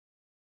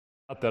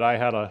That I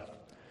had a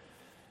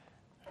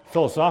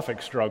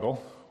philosophic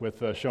struggle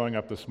with showing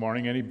up this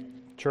morning. Any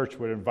church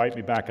would invite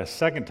me back a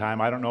second time.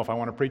 I don't know if I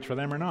want to preach for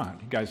them or not.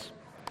 You guys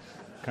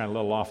kind of a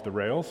little off the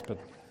rails, but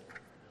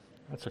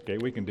that's okay.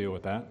 We can deal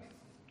with that.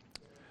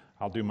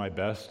 I'll do my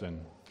best,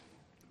 and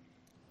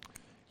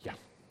yeah.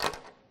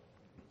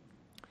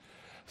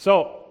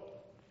 So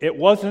it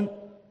wasn't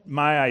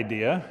my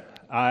idea.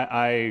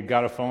 I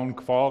got a phone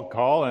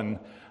call, and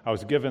I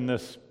was given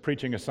this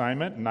preaching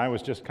assignment, and I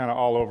was just kind of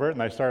all over it,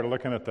 and I started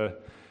looking at the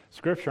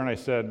scripture, and I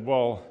said,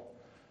 well,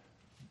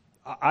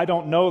 I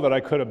don't know that I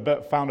could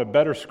have found a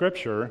better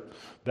scripture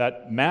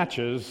that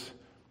matches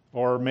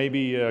or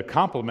maybe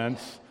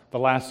complements the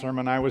last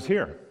sermon I was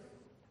here.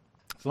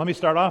 So let me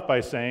start off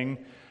by saying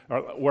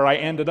where I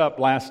ended up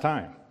last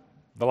time.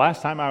 The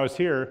last time I was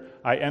here,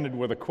 I ended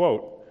with a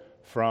quote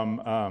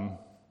from,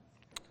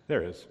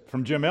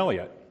 from Jim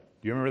Elliot.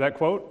 Do you remember that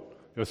quote?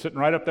 It was sitting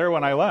right up there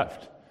when I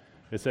left.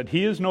 It said,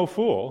 "He is no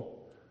fool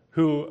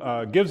who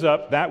gives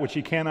up that which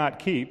he cannot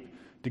keep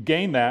to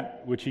gain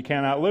that which he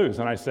cannot lose."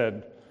 And I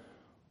said,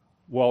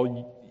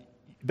 well,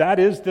 that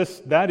is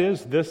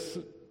this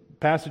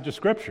passage of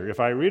Scripture, if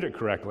I read it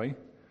correctly.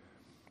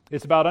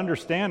 It's about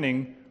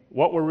understanding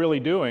what we're really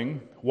doing,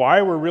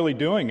 why we're really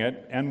doing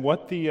it, and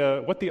what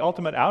the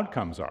ultimate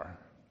outcomes are.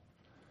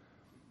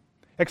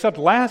 Except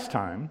the last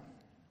time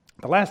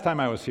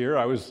I was here,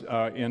 I was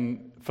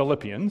in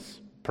Philippians,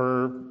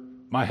 per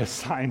my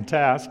assigned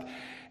task.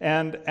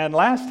 And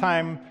last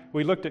time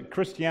we looked at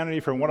Christianity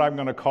from what I'm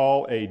going to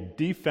call a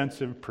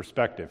defensive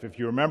perspective. If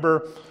you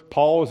remember,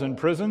 Paul was in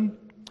prison.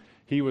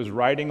 He was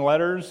writing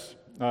letters.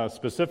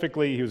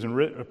 Specifically, he was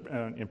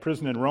in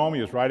prison in Rome.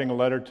 He was writing a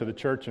letter to the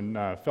church in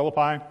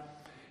Philippi.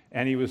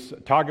 And he was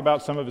talking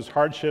about some of his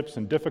hardships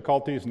and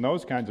difficulties and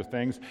those kinds of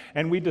things.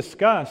 And we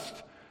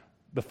discussed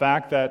the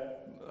fact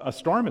that a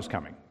storm is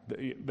coming.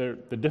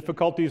 The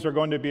difficulties are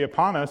going to be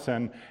upon us,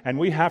 and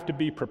we have to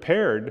be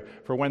prepared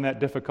for when that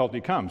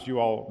difficulty comes. You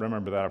all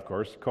remember that, of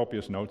course,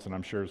 copious notes, and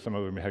I'm sure some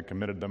of them had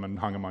committed them and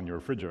hung them on your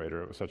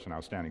refrigerator. It was such an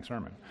outstanding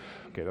sermon.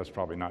 Okay, that's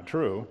probably not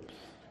true.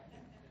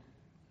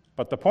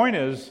 But the point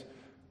is,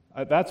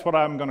 that's what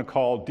I'm going to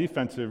call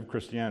defensive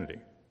Christianity.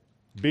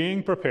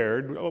 Being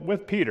prepared,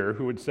 with Peter,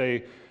 who would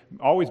say,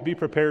 always be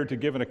prepared to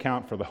give an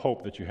account for the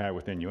hope that you have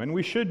within you. And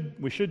we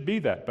should be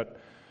that,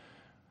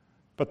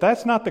 But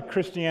that's not the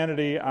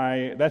Christianity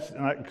that's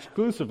not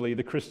exclusively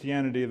the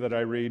Christianity that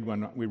I read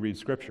when we read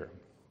Scripture.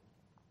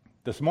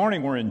 This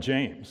morning we're in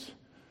James,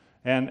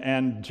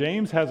 and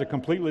James has a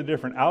completely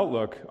different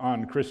outlook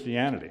on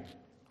Christianity.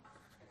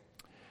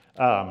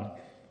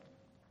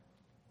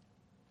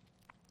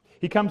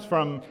 He comes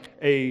from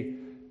a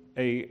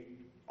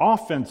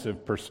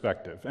offensive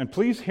perspective. And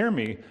please hear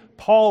me,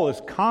 Paul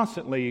is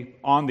constantly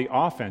on the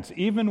offense.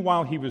 Even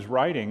while he was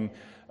writing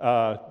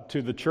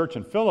to the church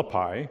in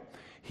Philippi,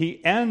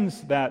 he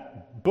ends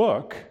that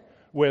book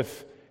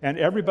with, and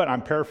everybody,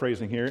 I'm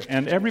paraphrasing here,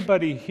 and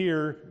everybody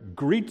here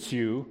greets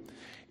you,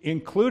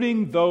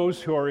 including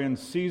those who are in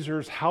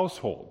Caesar's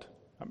household.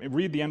 I mean,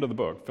 read the end of the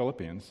book,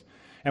 Philippians.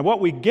 And what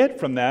we get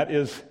from that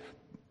is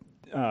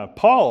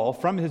Paul,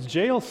 from his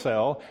jail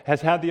cell,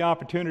 has had the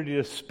opportunity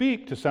to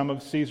speak to some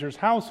of Caesar's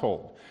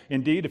household.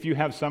 Indeed, if you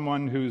have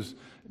someone who's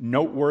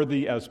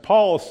noteworthy as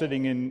Paul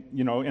sitting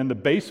in the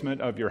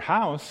basement of your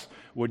house,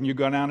 wouldn't you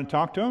go down and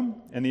talk to him?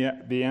 And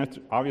the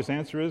obvious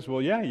answer is,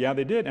 well, yeah,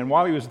 they did. And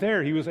while he was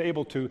there, he was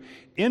able to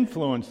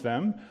influence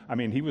them. I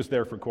mean, he was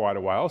there for quite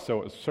a while, so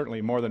it was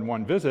certainly more than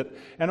one visit.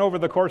 And over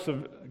the course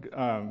of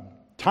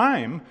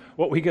time,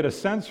 what we get a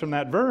sense from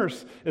that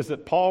verse is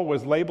that Paul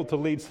was able to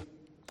lead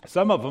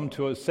some of them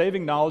to a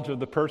saving knowledge of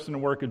the person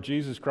and work of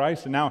Jesus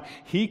Christ, and now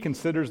he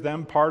considers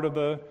them part of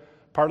the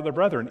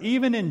brethren.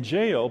 Even in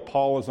jail,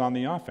 Paul is on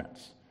the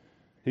offense.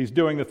 He's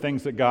doing the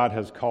things that God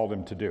has called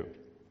him to do.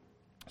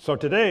 So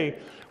today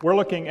we're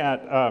looking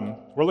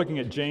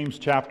at James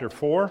chapter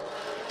 4.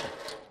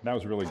 That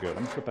was really good.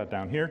 I'm going to put that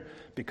down here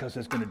because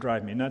it's going to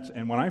drive me nuts.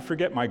 And when I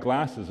forget my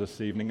glasses this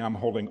evening, I'm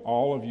holding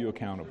all of you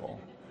accountable.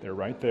 They're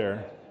right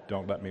there.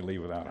 Don't let me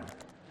leave without them.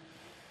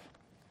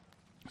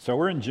 So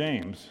we're in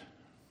James.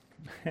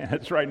 And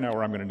it's right now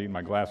where I'm going to need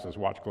my glasses.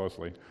 Watch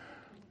closely.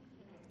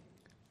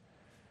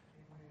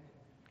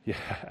 Yeah.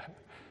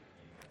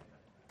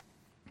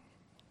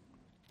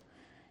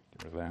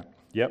 Get rid of that.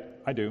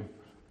 Yep, I do.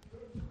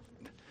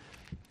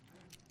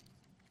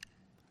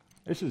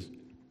 This is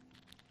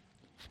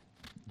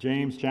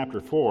James chapter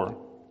 4,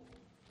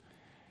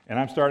 and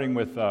I'm starting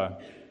with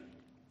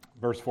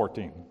verse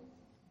 14.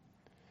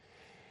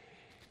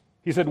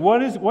 He said,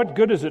 What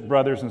good is it,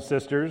 brothers and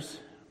sisters,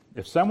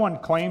 if someone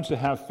claims to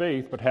have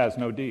faith but has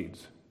no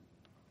deeds?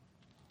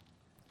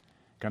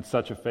 Can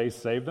such a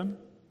faith save them?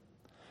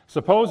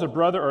 Suppose a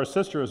brother or a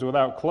sister is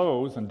without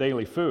clothes and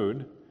daily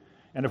food,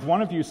 and if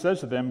one of you says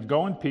to them,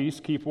 Go in peace,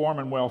 keep warm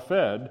and well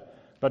fed,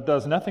 but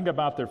does nothing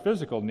about their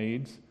physical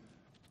needs,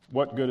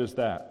 what good is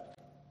that?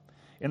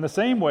 In the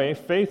same way,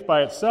 faith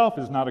by itself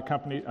is not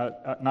accompanied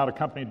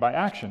by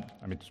action.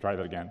 Let's try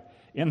that again.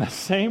 In the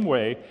same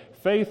way,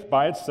 faith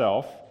by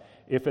itself,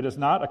 if it is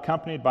not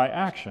accompanied by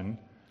action,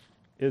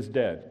 is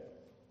dead.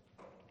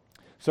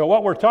 So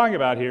what we're talking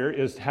about here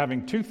is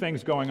having two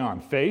things going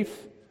on,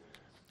 faith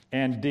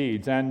and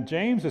deeds. And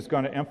James is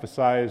going to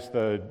emphasize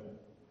the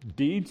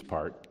deeds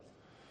part.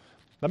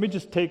 Let me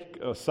just take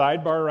a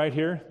sidebar right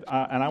here,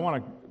 and I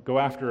want to go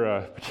after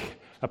a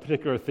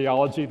particular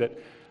theology that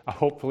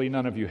hopefully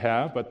none of you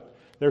have, but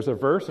there's a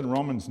verse in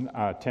Romans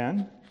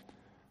 10,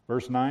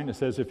 verse 9. It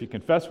says, if you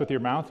confess with your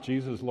mouth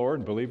Jesus is Lord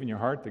and believe in your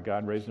heart that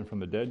God raised him from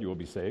the dead, you will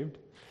be saved.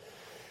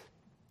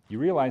 You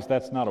realize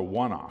that's not a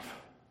one-off.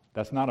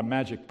 That's not a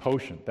magic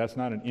potion. That's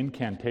not an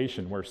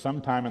incantation where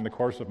sometime in the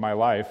course of my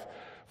life,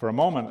 for a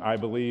moment, I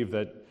believe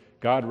that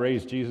God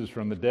raised Jesus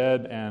from the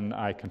dead, and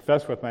I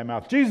confess with my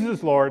mouth, Jesus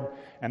is Lord,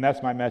 and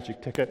that's my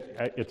magic ticket.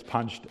 It's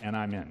punched, and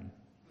I'm in.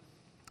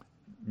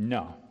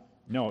 No.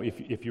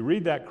 If you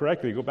read that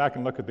correctly, go back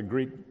and look at the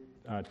Greek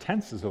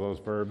tenses of those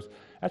verbs,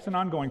 that's an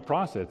ongoing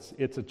process.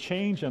 It's a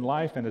change in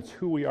life, and it's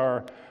who we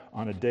are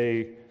on a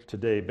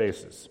day-to-day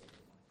basis.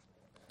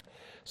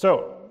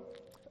 So,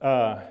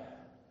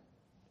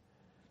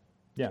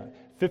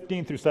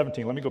 15 through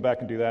 17. Let me go back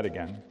and do that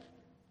again.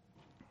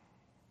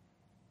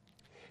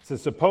 It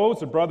says,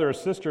 suppose a brother or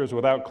sister is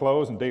without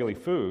clothes and daily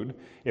food.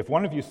 If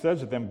one of you says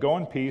to them, go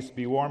in peace,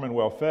 be warm and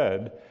well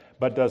fed,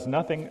 but does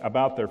nothing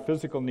about their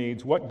physical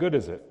needs, what good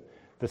is it?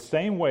 The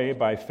same way,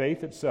 by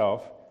faith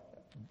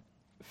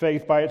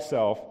by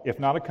itself, if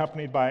not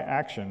accompanied by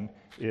action,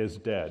 is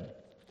dead.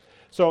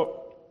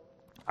 So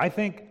I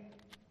think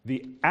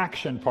the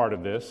action part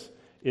of this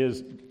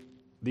is,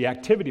 the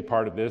activity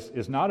part of this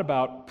is not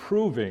about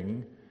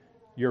proving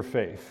your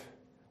faith.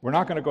 We're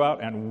not going to go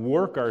out and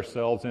work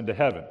ourselves into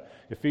heaven.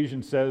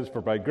 Ephesians says,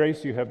 for by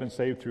grace you have been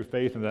saved through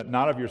faith, and that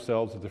not of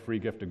yourselves is the free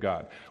gift of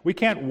God. We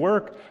can't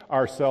work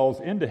ourselves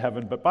into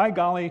heaven, but by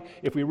golly,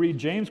 if we read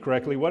James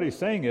correctly, what he's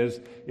saying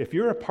is, if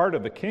you're a part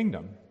of the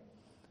kingdom,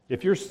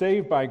 if you're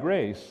saved by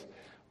grace,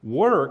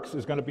 works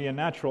is going to be a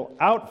natural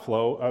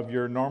outflow of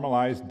your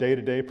normalized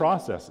day-to-day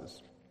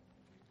processes.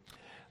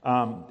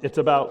 It's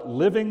about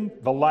living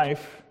the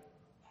life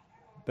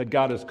that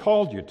God has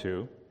called you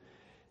to.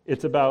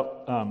 It's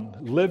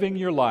about living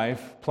your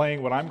life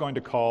playing what I'm going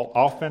to call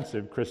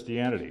offensive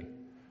Christianity.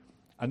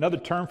 Another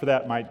term for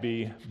that might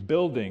be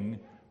building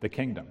the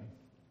kingdom.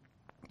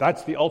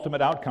 That's the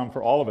ultimate outcome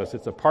for all of us.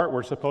 It's a part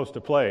we're supposed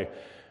to play.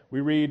 We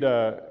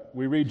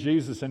read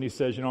Jesus and he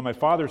says, my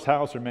Father's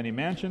house are many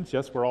mansions.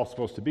 Yes, we're all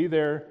supposed to be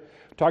there.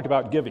 We talked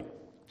about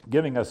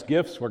giving us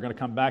gifts. We're going to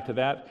come back to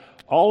that.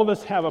 All of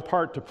us have a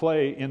part to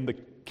play in the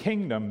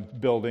kingdom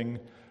building.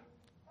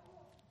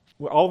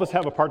 All of us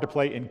have a part to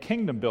play in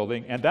kingdom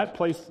building, and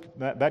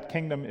that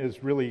kingdom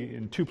is really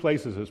in two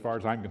places as far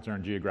as I'm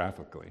concerned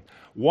geographically.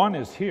 One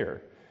is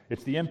here.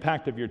 It's the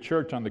impact of your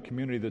church on the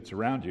community that's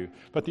around you.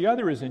 But the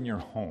other is in your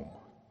home.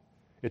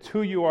 It's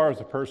who you are as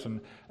a person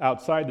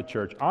outside the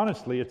church.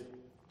 Honestly,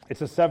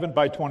 it's a 7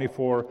 by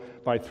 24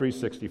 by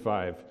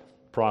 365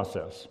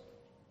 process.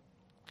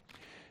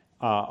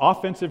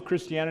 Offensive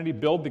Christianity,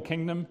 build the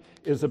kingdom,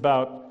 is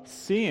about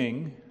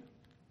seeing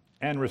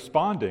and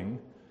responding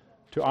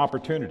to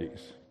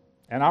opportunities.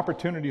 And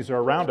opportunities are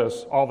around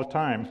us all the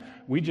time.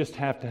 We just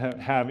have to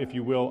have, if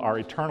you will, our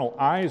eternal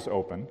eyes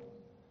open.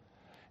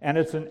 And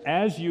it's an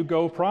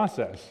as-you-go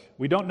process.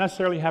 We don't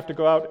necessarily have to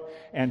go out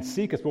and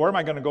seek us. But where am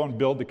I going to go and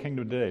build the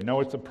kingdom today? No,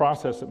 it's a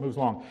process that moves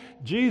along.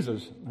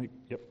 Jesus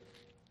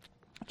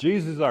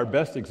is our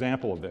best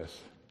example of this.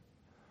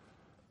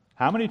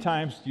 How many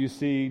times do you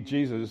see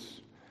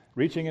Jesus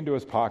reaching into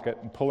his pocket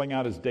and pulling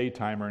out his day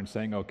timer and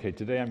saying, okay,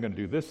 today I'm going to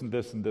do this and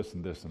this and this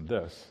and this and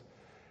this?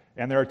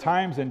 And there are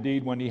times,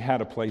 indeed, when he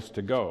had a place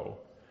to go,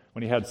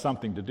 when he had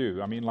something to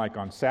do. I mean, like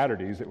on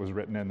Saturdays, it was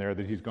written in there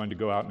that he's going to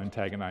go out and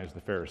antagonize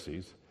the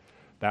Pharisees.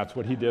 That's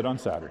what he did on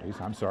Saturdays.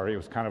 I'm sorry, it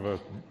was kind of a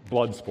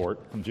blood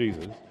sport from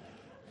Jesus.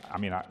 I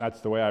mean, that's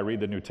the way I read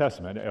the New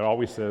Testament. It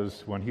always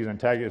says when he's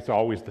antagonized, it's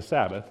always the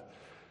Sabbath.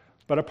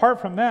 But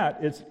apart from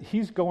that,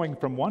 he's going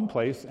from one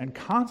place, and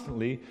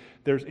constantly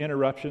there's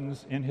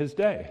interruptions in his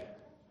day.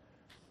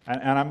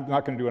 And I'm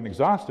not going to do an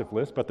exhaustive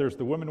list, but there's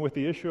the woman with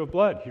the issue of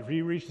blood.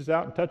 He reaches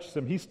out and touches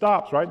him. He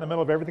stops right in the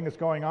middle of everything that's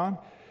going on,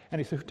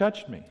 and he says, who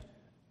touched me?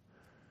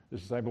 The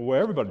disciple,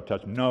 well, everybody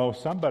touched me. No,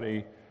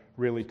 somebody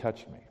really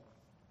touched me.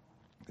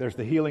 There's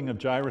the healing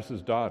of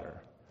Jairus'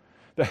 daughter.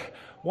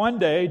 One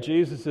day,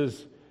 Jesus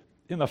is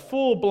in the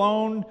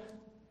full-blown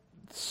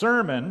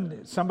sermon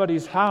at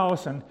somebody's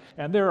house, and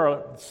there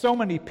are so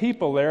many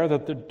people there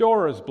that the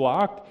door is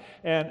blocked,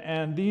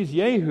 and these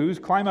yahoos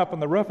climb up on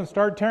the roof and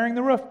start tearing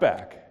the roof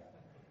back.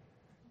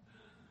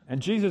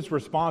 And Jesus'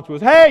 response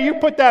was, hey, you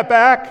put that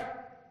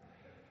back.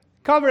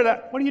 Cover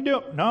that. What are you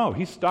doing? No,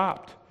 he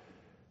stopped.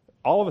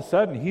 All of a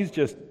sudden, he's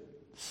just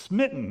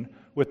smitten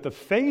with the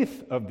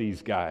faith of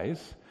these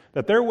guys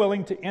that they're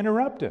willing to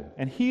interrupt him.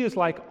 And he is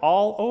like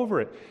all over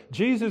it.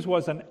 Jesus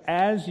was an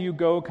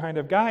as-you-go kind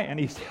of guy, and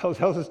he tells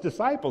his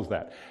disciples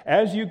that.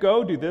 As you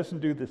go, do this and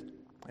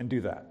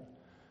do that.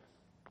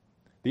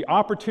 The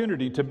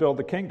opportunity to build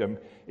the kingdom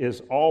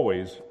is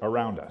always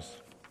around us.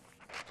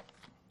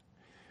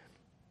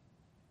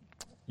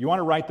 You want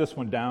to write this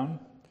one down?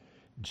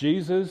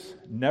 Jesus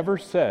never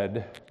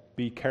said,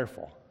 be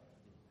careful.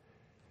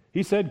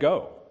 He said,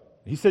 go.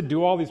 He said,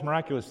 do all these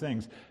miraculous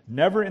things.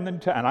 Never in the New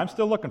Testament, and I'm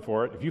still looking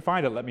for it. If you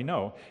find it, let me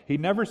know. He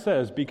never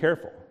says, be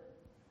careful.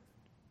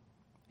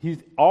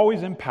 He's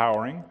always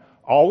empowering,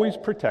 always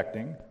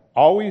protecting,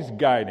 always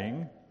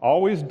guiding,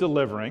 always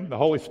delivering. The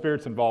Holy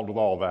Spirit's involved with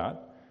all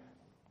that.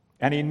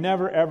 And he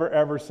never, ever,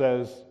 ever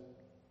says,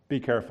 be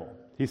careful.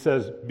 He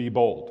says, be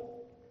bold.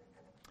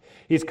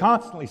 He's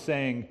constantly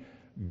saying,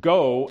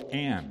 go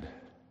and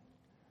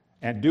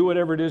do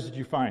whatever it is that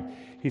you find.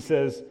 He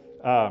said,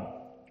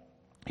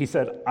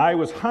 I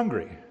was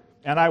hungry,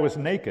 and I was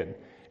naked,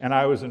 and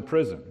I was in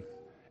prison.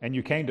 And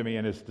you came to me,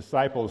 and his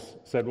disciples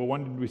said, well,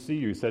 when did we see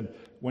you? He said,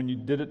 when you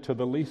did it to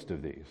the least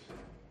of these.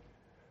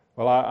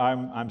 Well,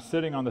 I'm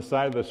sitting on the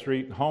side of the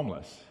street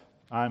homeless.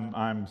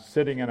 I'm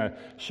sitting in a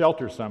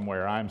shelter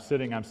somewhere. I'm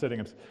sitting.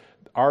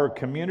 Our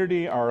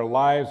community, our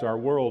lives, our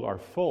world are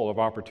full of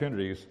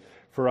opportunities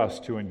for us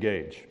to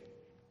engage.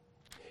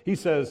 He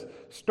says,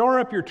 store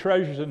up your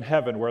treasures in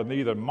heaven where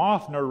neither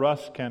moth nor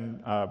rust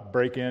can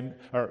break in,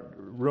 or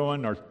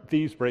ruin, or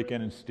thieves break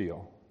in and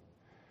steal.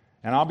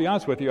 And I'll be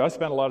honest with you, I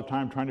spent a lot of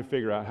time trying to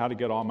figure out how to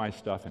get all my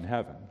stuff in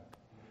heaven.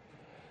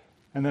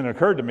 And then it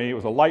occurred to me, it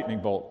was a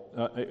lightning bolt.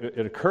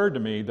 It occurred to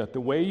me that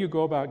the way you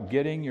go about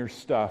getting your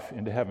stuff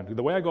into heaven,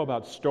 the way I go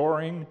about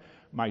storing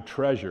my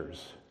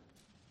treasures,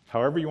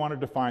 however you want to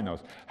define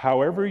those,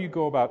 however you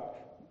go about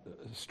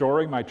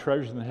storing my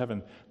treasures in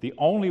heaven, the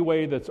only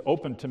way that's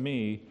open to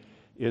me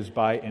is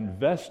by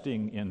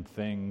investing in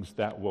things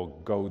that will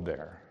go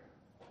there.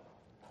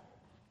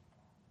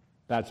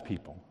 That's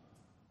people.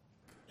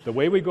 The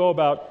way we go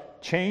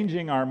about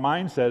changing our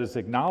mindset is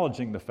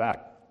acknowledging the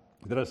fact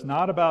that it's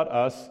not about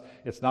us,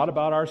 it's not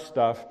about our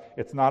stuff,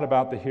 it's not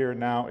about the here and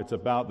now, it's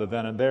about the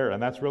then and there,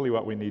 and that's really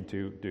what we need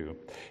to do.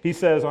 He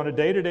says, on a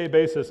day-to-day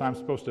basis, I'm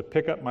supposed to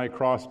pick up my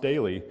cross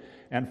daily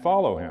and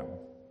follow him.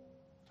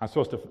 I'm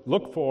supposed to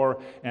look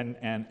for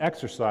and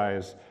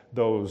exercise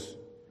those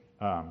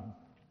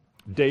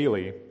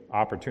daily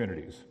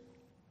opportunities.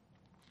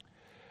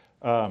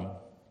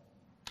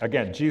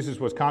 Again,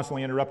 Jesus was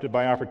constantly interrupted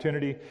by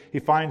opportunity. He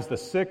finds the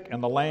sick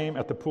and the lame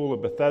at the pool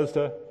of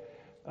Bethesda.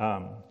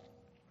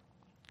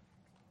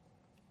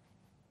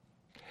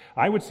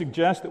 I would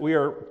suggest that we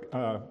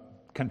are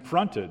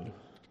confronted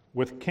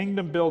with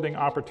kingdom-building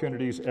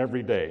opportunities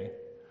every day.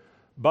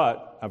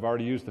 But, I've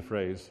already used the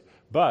phrase,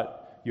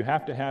 but you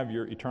have to have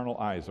your eternal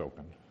eyes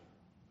open.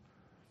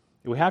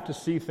 We have to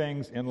see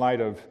things in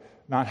light of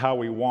not how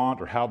we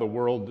want or how the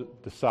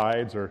world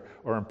decides or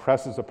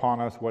impresses upon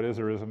us what is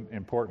or isn't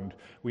important.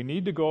 We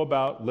need to go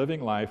about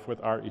living life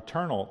with our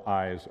eternal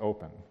eyes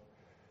open.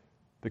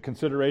 The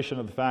consideration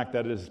of the fact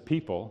that as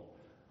people,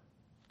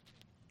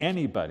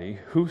 anybody,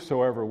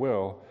 whosoever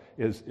will,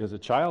 is a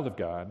child of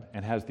God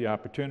and has the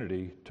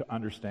opportunity to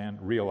understand,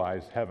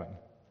 realize heaven.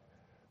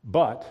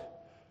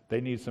 But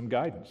they need some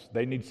guidance.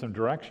 They need some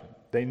direction.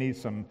 They need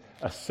some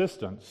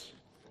assistance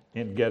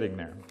in getting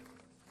there.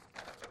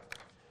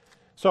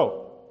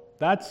 So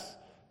that's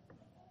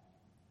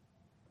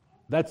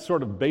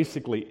sort of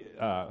basically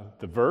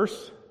the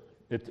verse.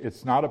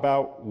 It's not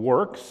about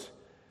works.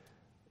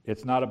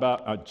 It's not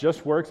about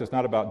just works. It's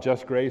not about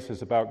just grace.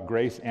 It's about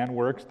grace and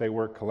works. They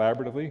work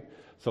collaboratively.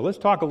 So let's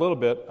talk a little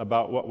bit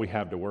about what we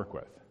have to work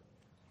with.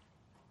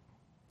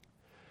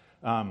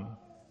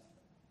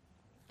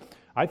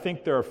 I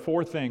think there are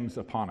 4 things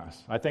upon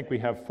us. I think we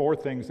have 4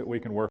 things that we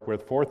can work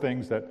with, 4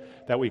 things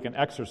that we can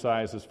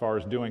exercise as far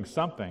as doing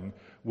something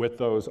with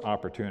those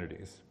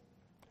opportunities.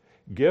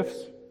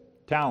 Gifts,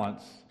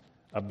 talents,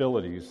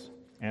 abilities,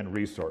 and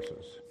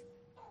resources.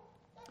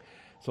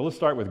 So let's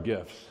start with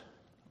gifts.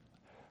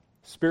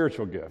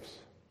 Spiritual gifts.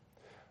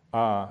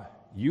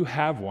 You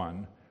have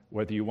one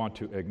whether you want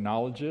to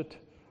acknowledge it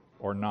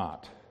or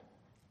not.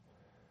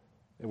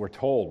 We're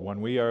told when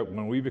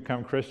we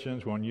become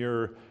Christians, when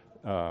you're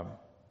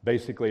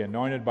basically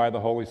anointed by the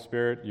Holy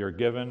Spirit, you're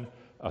given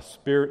a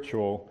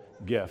spiritual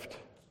gift.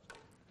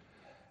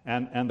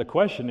 And the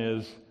question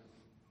is,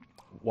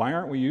 why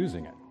aren't we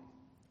using it?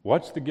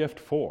 What's the gift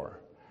for?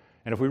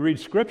 And if we read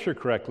Scripture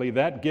correctly,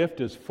 that gift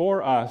is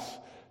for us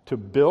to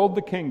build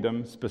the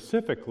kingdom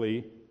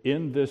specifically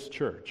in this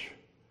church.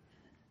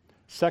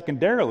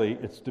 Secondarily,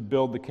 it's to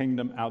build the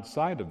kingdom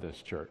outside of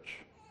this church.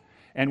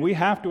 And we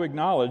have to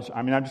acknowledge,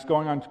 I'm just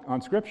going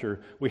on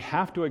Scripture, we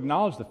have to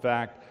acknowledge the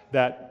fact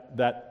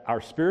that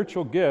our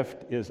spiritual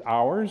gift is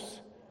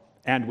ours,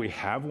 and we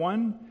have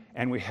one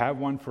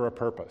for a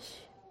purpose.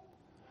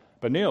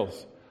 But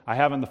Niels, I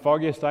haven't the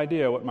foggiest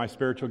idea what my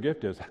spiritual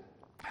gift is.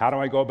 How do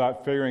I go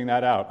about figuring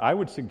that out? I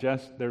would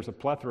suggest there's a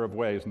plethora of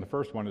ways, and the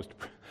first one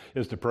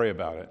is to pray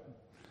about it.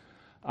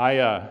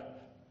 I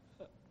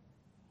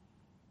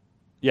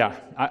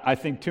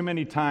think too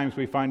many times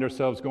we find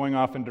ourselves going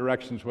off in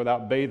directions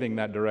without bathing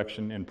that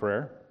direction in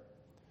prayer.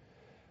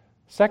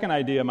 Second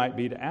idea might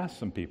be to ask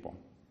some people,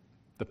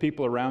 the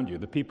people around you,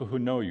 the people who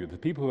know you, the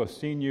people who have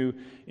seen you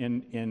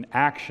in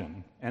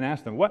action, and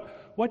ask them,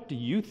 what do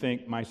you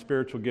think my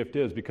spiritual gift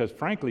is? Because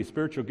frankly,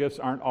 spiritual gifts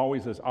aren't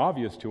always as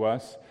obvious to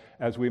us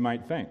as we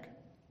might think.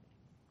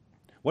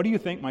 What do you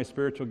think my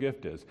spiritual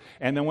gift is?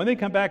 And then when they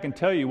come back and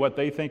tell you what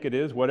they think it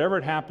is, whatever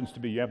it happens to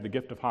be, you have the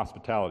gift of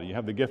hospitality, you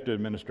have the gift of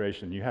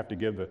administration, you have to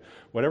give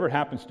whatever it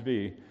happens to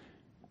be,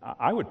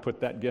 I would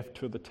put that gift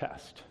to the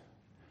test.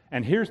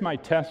 And here's my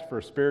test for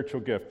a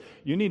spiritual gift.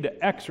 You need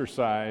to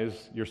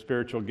exercise your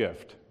spiritual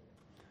gift.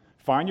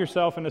 Find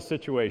yourself in a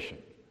situation.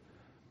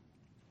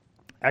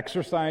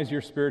 Exercise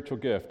your spiritual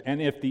gift.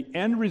 And if the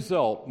end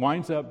result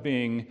winds up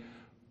being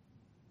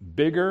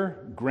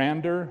bigger,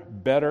 grander,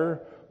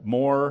 better,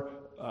 more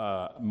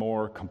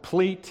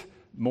complete,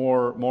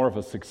 more of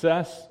a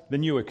success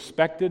than you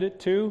expected it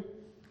to,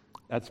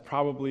 that's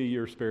probably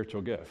your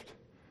spiritual gift.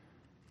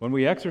 When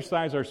we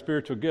exercise our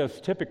spiritual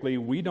gifts, typically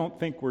we don't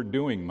think we're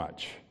doing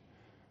much.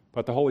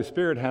 But the Holy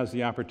Spirit has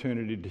the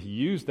opportunity to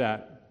use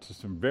that to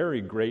some very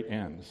great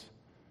ends.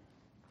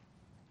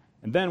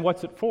 And then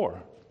what's it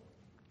for?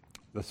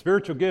 The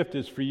spiritual gift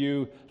is for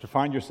you to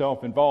find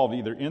yourself involved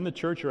either in the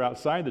church or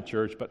outside the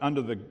church, but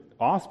under the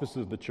auspices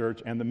of the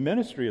church and the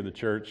ministry of the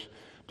church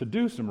to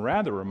do some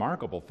rather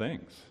remarkable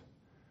things,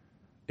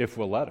 if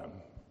we'll let them.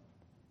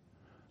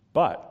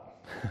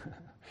 But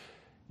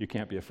you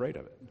can't be afraid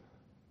of it.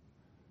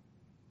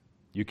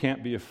 You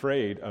can't be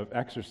afraid of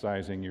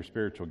exercising your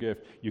spiritual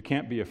gift. You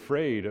can't be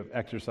afraid of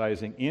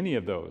exercising any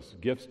of those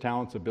gifts,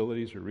 talents,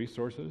 abilities, or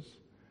resources.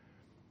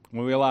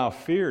 When we allow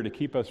fear to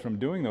keep us from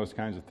doing those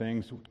kinds of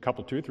things,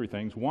 two or three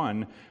things.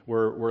 One,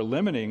 we're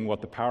limiting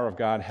what the power of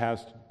God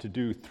has to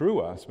do through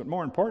us. But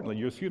more importantly,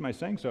 you excuse my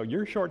saying so,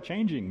 you're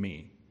shortchanging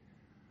me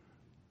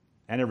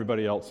and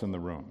everybody else in the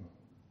room.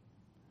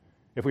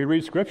 If we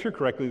read Scripture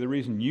correctly, the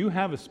reason you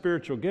have a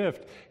spiritual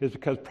gift is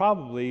because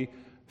probably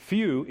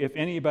few, if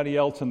anybody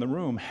else in the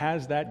room,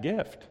 has that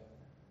gift.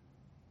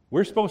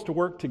 We're supposed to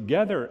work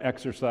together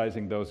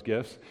exercising those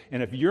gifts,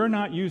 and if you're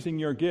not using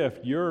your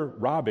gift, you're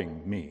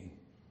robbing me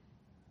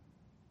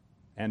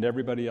and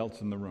everybody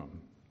else in the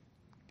room.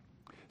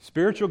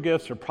 Spiritual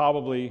gifts are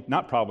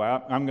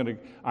I'm going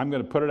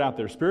to put it out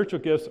there. Spiritual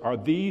gifts are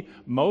the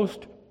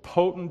most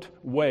potent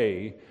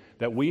way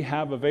that we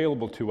have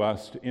available to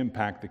us to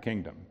impact the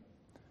kingdom.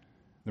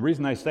 The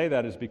reason I say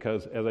that is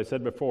because, as I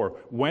said before,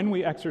 when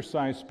we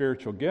exercise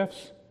spiritual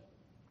gifts,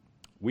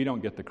 we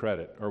don't get the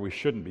credit, or we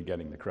shouldn't be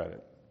getting the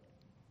credit.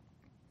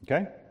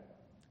 Okay?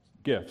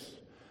 Gifts.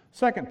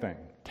 Second thing,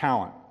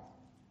 talent.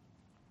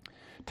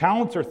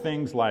 Talents are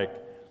things like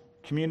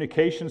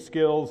communication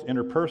skills,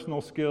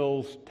 interpersonal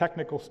skills,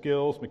 technical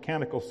skills,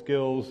 mechanical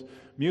skills,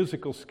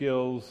 musical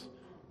skills,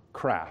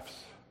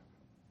 crafts.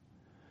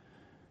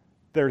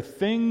 They're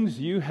things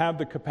you have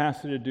the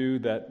capacity to do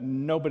that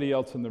nobody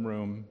else in the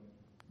room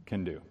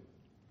can do,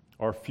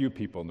 or few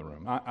people in the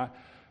room.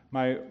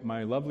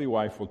 My lovely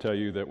wife will tell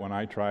you that when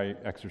I try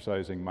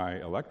exercising my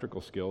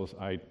electrical skills,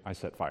 I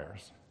set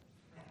fires.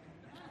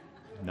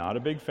 Not a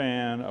big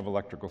fan of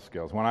electrical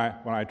skills. When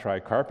I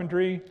try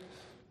carpentry,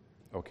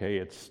 okay,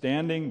 it's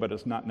standing, but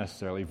it's not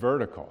necessarily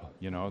vertical.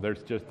 You know,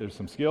 there's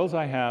some skills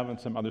I have and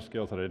some other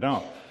skills that I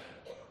don't.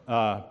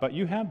 But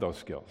you have those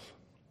skills.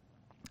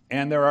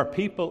 And there are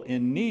people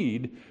in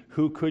need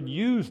who could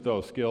use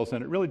those skills,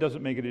 and it really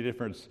doesn't make any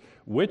difference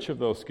which of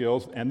those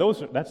skills, and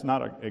that's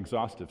not an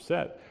exhaustive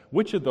set,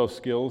 which of those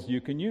skills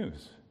you can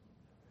use.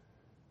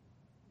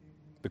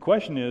 The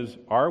question is,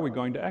 are we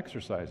going to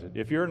exercise it?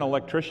 If you're an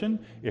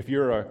electrician, if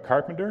you're a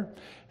carpenter,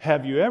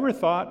 have you ever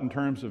thought in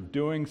terms of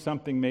doing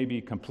something maybe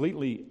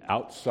completely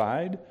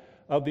outside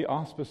of the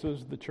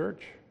auspices of the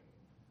church?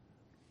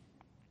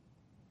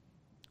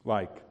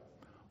 Like,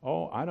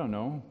 I don't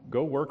know,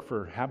 go work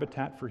for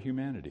Habitat for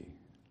Humanity.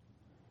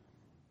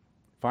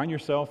 Find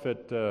yourself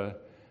at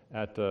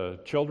the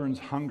Children's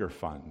Hunger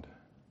Fund.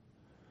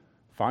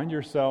 Find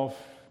yourself,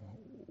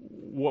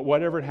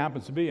 whatever it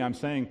happens to be. I'm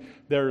saying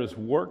there is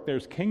work,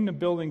 there's kingdom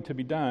building to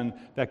be done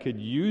that could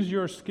use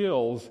your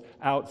skills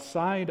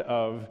outside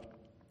of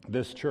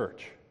this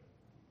church.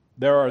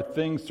 There are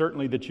things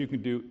certainly that you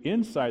can do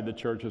inside the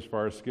church as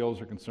far as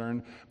skills are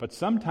concerned, but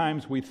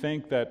sometimes we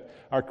think that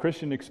our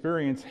Christian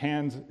experience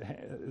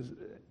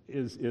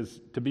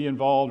is to be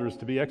involved or is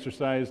to be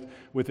exercised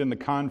within the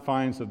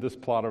confines of this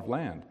plot of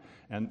land,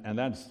 and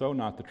that's so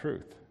not the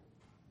truth.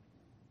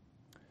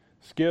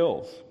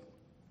 Skills,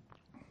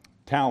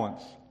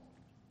 talents.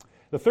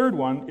 The third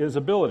one is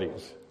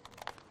abilities.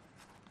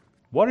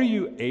 What are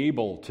you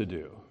able to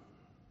do?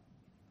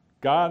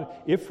 God,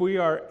 if we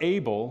are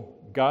able,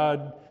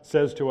 God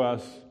says to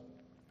us,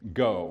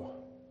 go,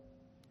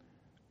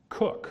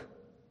 cook,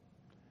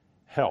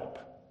 help,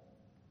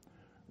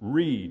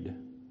 read,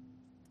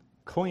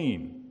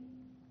 clean,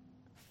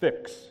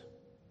 fix,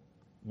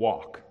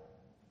 walk,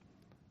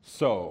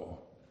 sew.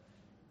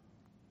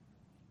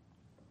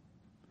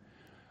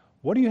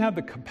 What do you have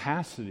the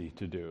capacity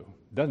to do?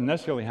 It doesn't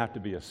necessarily have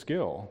to be a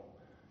skill,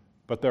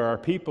 but there are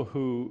people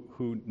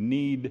who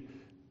need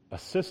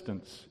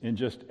assistance in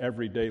just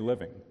everyday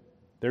living.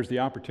 There's the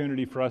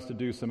opportunity for us to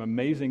do some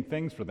amazing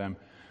things for them.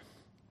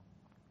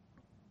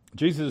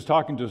 Jesus is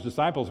talking to his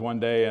disciples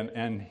one day,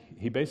 and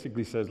he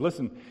basically says,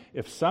 listen,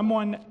 if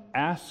someone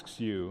asks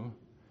you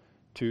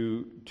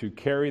to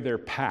carry their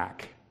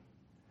pack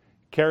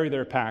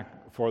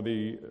for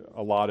the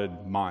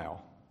allotted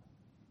mile,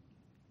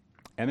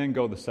 and then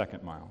go the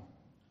second mile.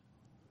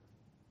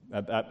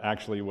 That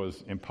actually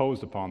was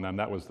imposed upon them.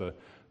 That was the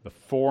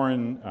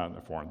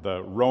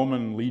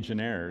Roman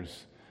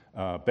legionnaires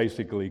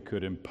basically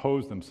could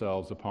impose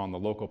themselves upon the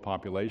local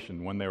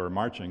population when they were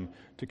marching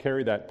to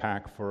carry that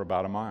pack for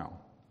about a mile.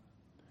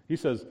 He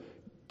says,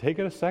 take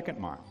it a second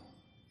mile.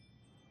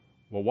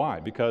 Well, why?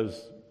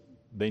 Because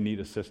they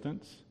need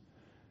assistance.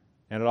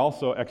 And it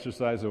also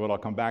exercises what I'll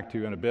come back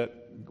to in a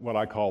bit, what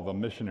I call the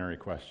missionary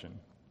question.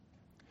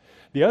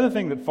 The other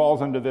thing that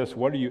falls under this,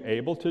 what are you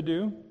able to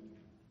do,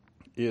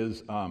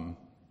 is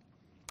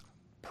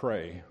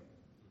pray.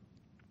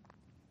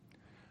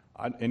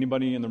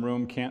 Anybody in the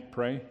room can't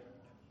pray?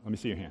 Let me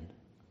see your hand.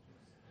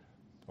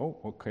 Oh,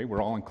 okay,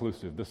 we're all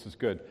inclusive. This is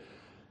good.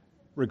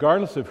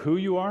 Regardless of who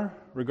you are,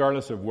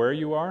 regardless of where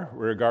you are,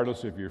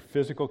 regardless of your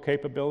physical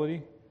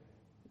capability,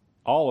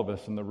 all of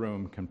us in the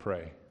room can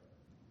pray.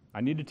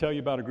 I need to tell you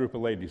about a group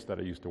of ladies that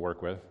I used to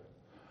work with.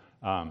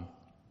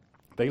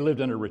 They lived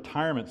in a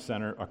retirement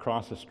center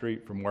across the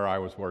street from where I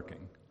was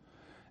working.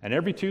 And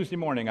every Tuesday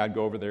morning, I'd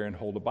go over there and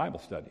hold a Bible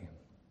study.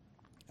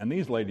 And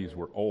these ladies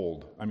were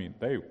old. I mean,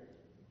 they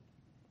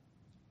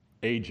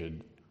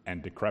aged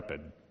and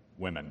decrepit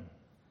women.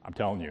 I'm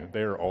telling you,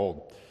 they're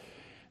old.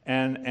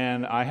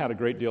 And I had a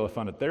great deal of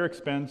fun at their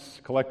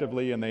expense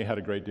collectively, and they had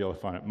a great deal of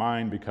fun at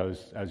mine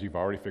because, as you've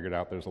already figured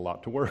out, there's a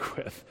lot to work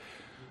with.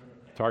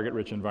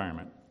 Target-rich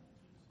environment.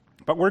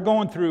 But we're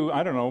going through,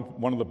 I don't know,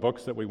 one of the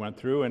books that we went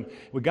through, and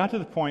we got to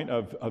the point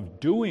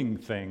of doing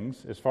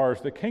things as far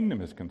as the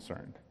kingdom is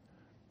concerned.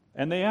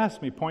 And they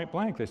asked me point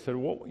blank, they said,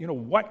 well,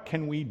 what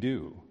can we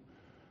do?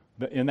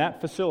 In that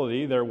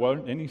facility, there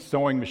weren't any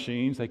sewing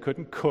machines, they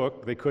couldn't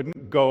cook, they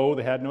couldn't go,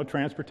 they had no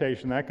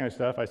transportation, that kind of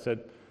stuff. I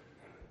said,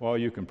 well,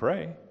 you can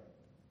pray.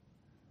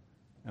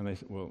 And they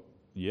said, well,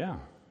 yeah,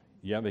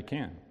 they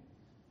can.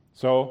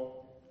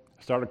 So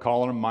I started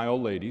calling them my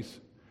old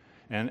ladies.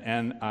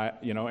 And I,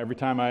 every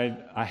time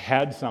I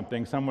had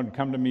something, someone would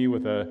come to me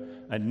with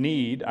a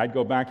need, I'd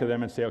go back to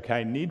them and say, okay,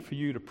 I need for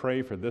you to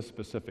pray for this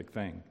specific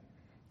thing.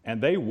 And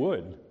they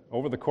would.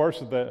 Over the course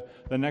of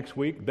the next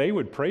week, they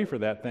would pray for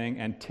that thing,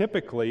 and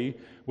typically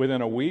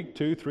within a week,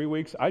 2, 3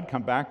 weeks, I'd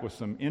come back with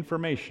some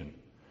information.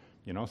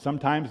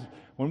 Sometimes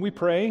when we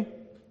pray,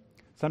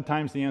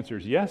 sometimes the answer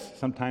is yes,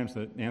 sometimes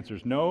the answer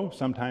is no,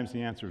 sometimes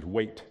the answer is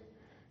wait.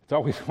 It's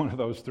always one of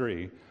those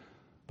three.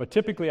 But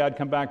typically I'd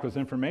come back with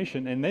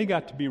information, and they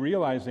got to be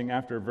realizing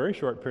after a very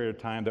short period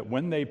of time that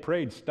when they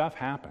prayed, stuff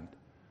happened.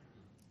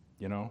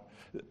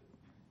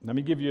 Let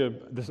me give you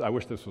this. I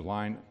wish this was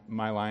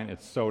my line.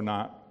 It's so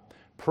not.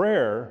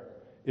 Prayer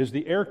is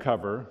the air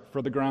cover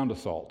for the ground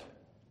assault.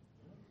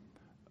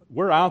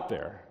 We're out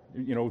there.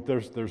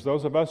 There's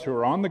those of us who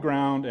are on the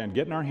ground and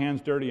getting our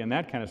hands dirty and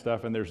that kind of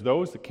stuff, and there's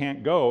those that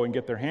can't go and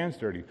get their hands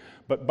dirty.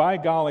 But by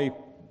golly,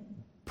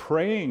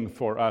 praying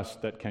for us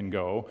that can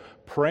go,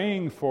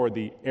 praying for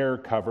the air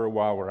cover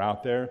while we're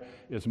out there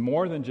is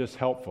more than just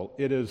helpful.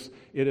 It is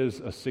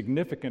a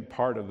significant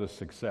part of the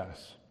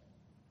success.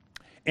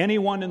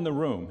 Anyone in the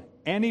room,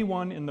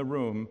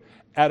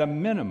 at a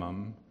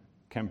minimum,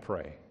 can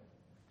pray.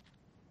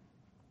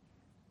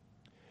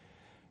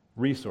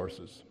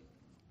 Resources.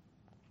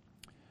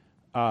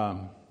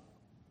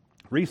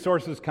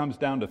 Resources comes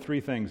down to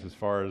three things as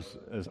far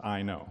as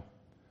I know.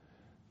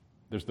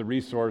 There's the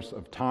resource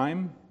of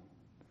time,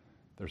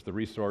 there's the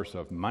resource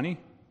of money,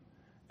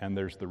 and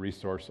there's the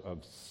resource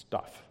of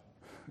stuff.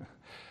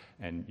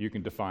 And you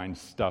can define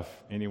stuff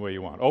any way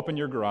you want. Open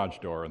your garage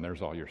door and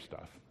there's all your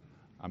stuff.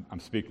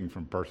 I'm speaking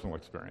from personal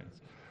experience.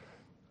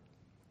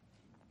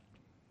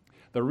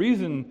 The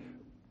reason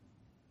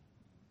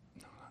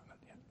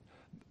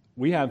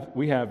we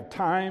have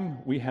time,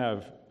 we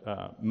have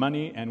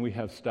money, and we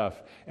have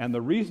stuff. And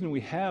the reason we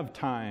have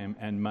time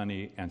and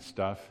money and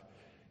stuff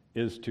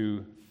is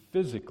to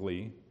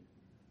physically,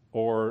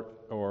 or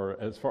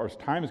as far as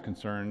time is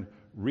concerned,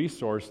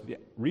 resource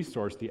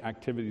the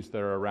activities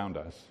that are around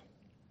us.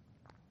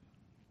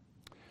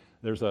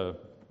 There's a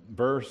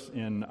verse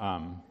in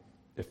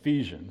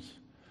Ephesians,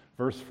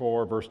 verse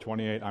 4, verse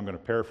 28. I'm going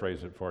to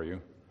paraphrase it for you.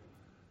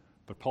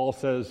 But Paul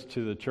says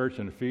to the church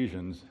in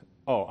Ephesians,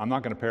 I'm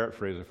not going to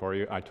paraphrase it for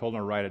you. I told them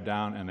to write it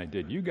down, and they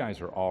did. You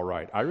guys are all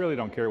right. I really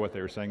don't care what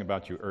they were saying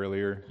about you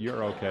earlier.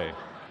 You're okay.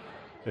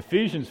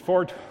 Ephesians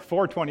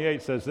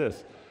 4:28 says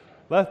this: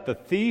 Let the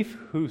thief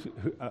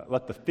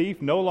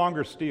no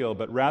longer steal,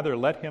 but rather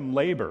let him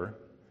labor,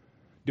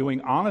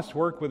 doing honest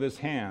work with his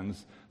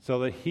hands, so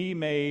that he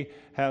may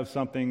have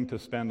something to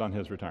spend on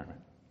his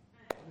retirement,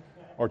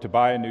 or to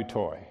buy a new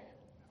toy,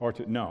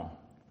 no.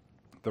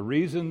 The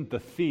reason the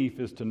thief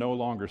is to no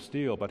longer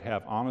steal but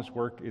have honest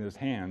work in his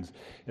hands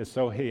is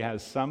so he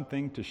has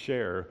something to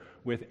share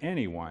with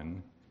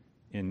anyone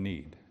in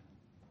need.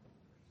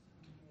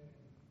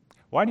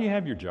 Why do you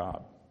have your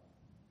job?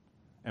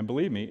 And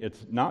believe me,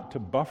 it's not to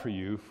buffer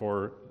you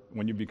for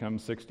when you become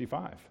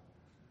 65.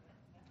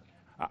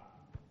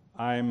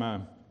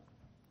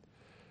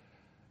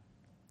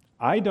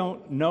 I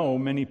don't know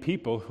many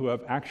people who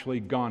have actually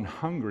gone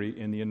hungry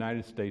in the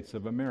United States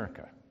of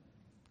America.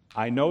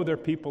 I know there are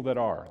people that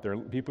are. There are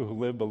people who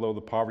live below the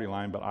poverty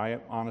line, but I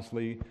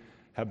honestly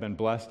have been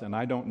blessed, and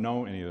I don't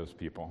know any of those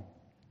people.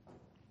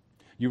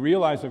 You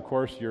realize, of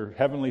course, your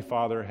Heavenly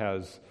Father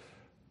has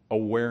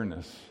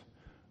awareness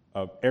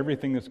of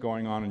everything that's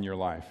going on in your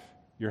life.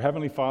 Your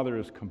Heavenly Father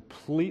is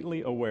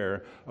completely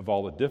aware of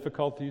all the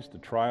difficulties, the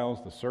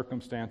trials, the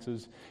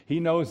circumstances. He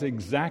knows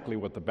exactly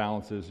what the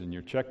balance is in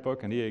your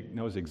checkbook, and He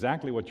knows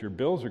exactly what your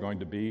bills are going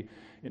to be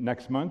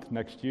next month,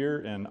 next year,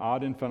 and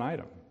ad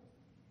infinitum.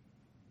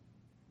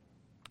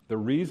 The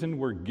reason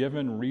we're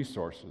given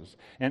resources,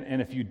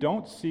 and if you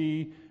don't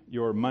see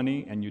your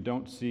money and you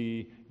don't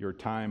see your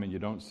time and you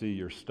don't see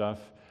your stuff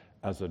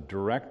as a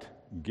direct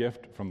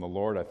gift from the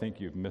Lord, I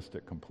think you've missed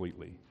it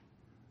completely.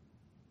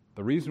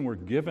 The reason we're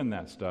given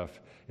that stuff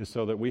is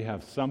so that we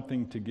have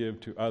something to give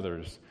to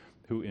others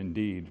who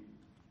indeed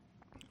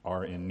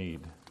are in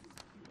need.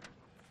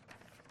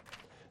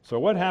 So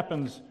what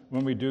happens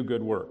when we do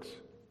good works?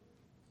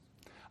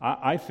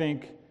 I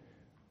think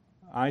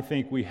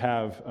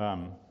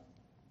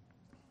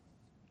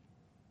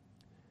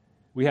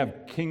we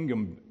have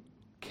kingdom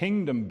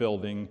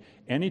building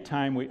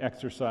anytime we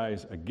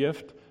exercise a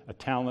gift, a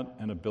talent,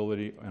 an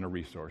ability, and a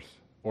resource.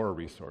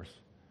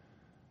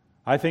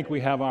 I think we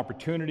have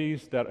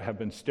opportunities that have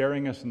been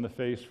staring us in the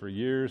face for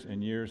years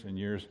and years and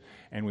years,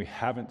 and we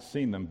haven't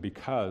seen them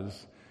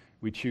because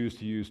we choose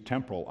to use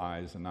temporal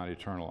eyes and not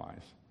eternal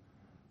eyes.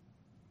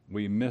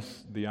 We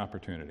miss the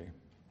opportunity.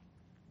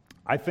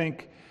 I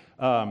think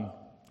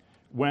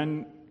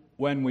when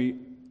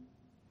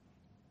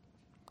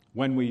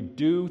we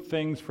do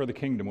things for the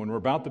kingdom, when we're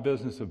about the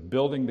business of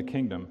building the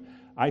kingdom,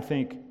 I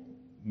think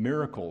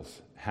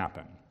miracles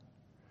happen.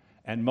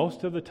 And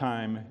most of the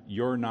time,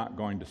 you're not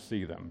going to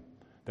see them.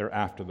 They're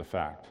after the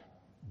fact.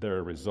 They're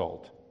a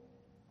result.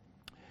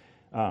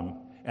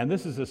 And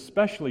this is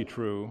especially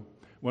true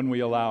when we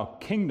allow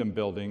kingdom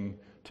building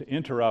to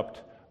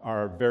interrupt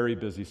our very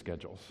busy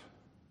schedules.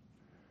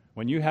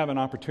 When you have an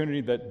opportunity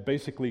that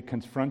basically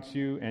confronts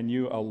you and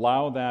you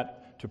allow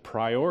that to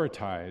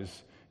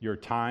prioritize your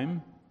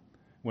time,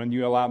 when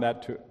you allow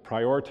that to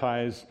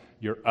prioritize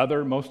your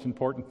other most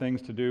important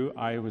things to do,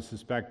 I would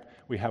suspect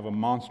we have a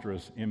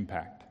monstrous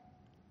impact.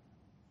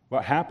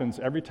 What happens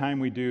every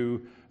time we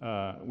do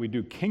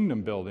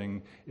kingdom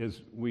building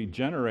is we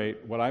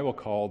generate what I will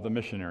call the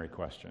missionary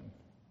question.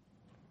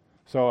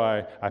 So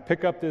I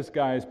pick up this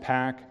guy's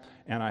pack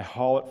and I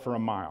haul it for a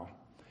mile.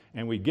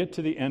 And we get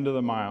to the end of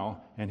the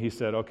mile and he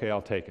said, okay,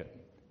 I'll take it.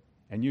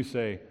 And you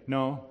say,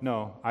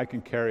 no, I can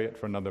carry it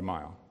for another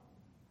mile.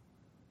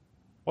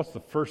 What's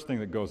the first thing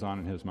that goes on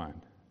in his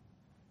mind?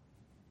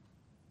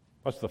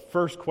 What's the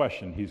first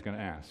question he's going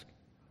to ask?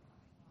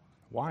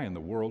 Why in the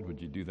world would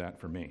you do that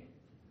for me?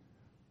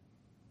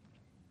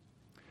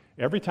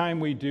 Every time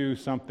we do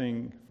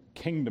something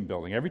kingdom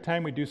building, every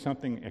time we do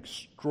something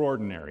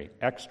extraordinary,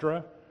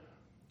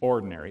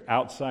 extraordinary,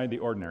 outside the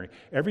ordinary,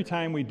 every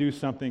time we do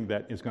something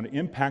that is going to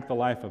impact the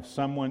life of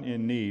someone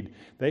in need,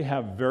 they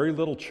have very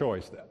little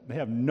choice. They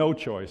have no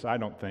choice, I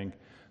don't think,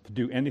 to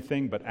do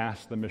anything but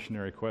ask the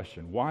missionary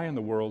question. Why in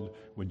the world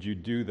would you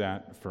do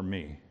that for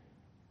me?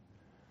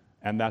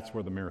 And that's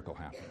where the miracle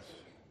happens.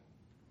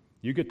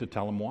 You get to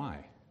tell them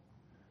why.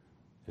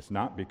 It's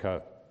not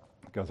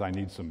because I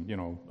need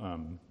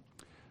some,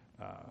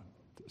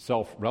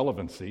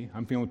 self-relevancy.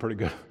 I'm feeling pretty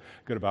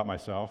good about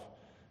myself.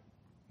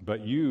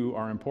 But you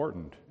are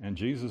important, and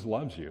Jesus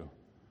loves you,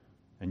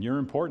 and you're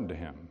important to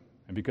Him.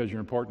 And because you're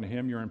important to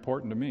Him, you're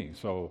important to me.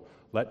 So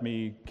let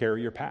me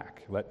carry your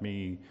pack. Let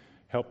me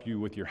help you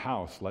with your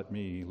house. Let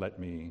me.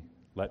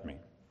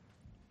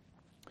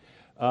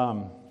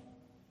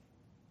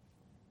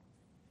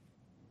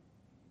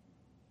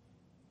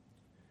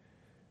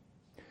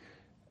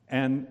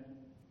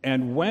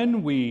 And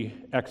when we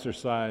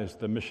exercise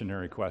the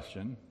missionary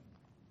question,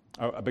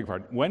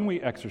 when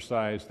we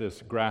exercise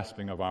this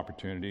grasping of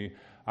opportunity,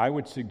 I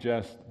would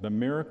suggest the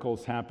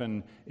miracles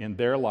happen in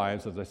their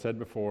lives, as I said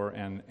before,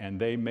 and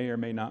they may or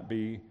may not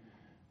be,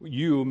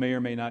 you may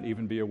or may not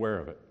even be aware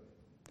of it.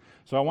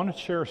 So I want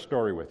to share a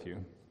story with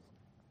you.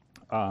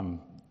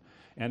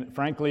 And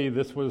frankly,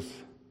 this was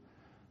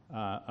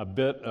a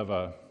bit of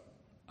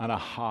an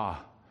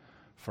aha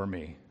for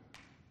me.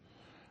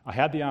 I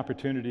had the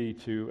opportunity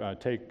to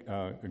take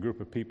a group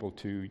of people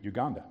to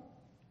Uganda.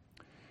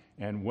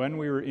 And when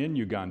we were in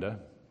Uganda,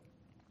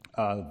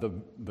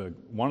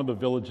 one of the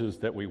villages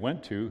that we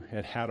went to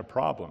had a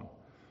problem.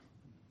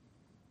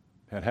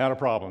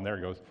 There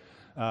it goes.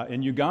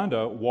 In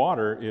Uganda,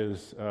 water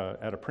is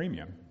at a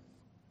premium.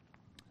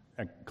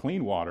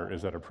 Clean water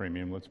is at a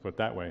premium, let's put it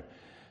that way.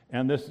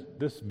 And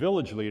this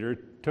village leader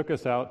took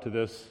us out to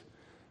this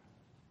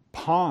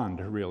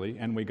pond, really,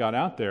 and we got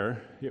out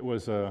there. It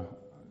was,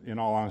 in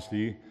all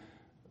honesty,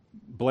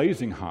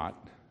 blazing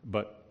hot,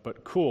 but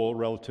cool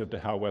relative to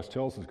how West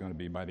Hills is going to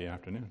be by the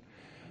afternoon.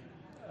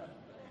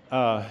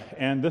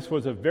 And this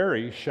was a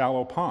very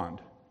shallow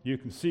pond. You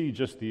can see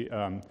just the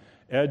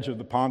edge of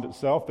the pond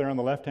itself there on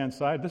the left-hand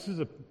side. This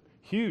is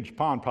huge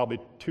pond, probably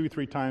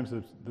 2-3 times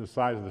the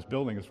size of this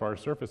building as far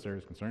as surface area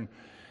is concerned.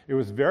 It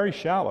was very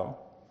shallow.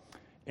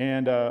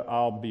 And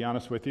I'll be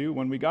honest with you,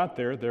 when we got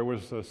there, there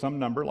was some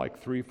number, like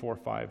 3, 4,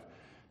 5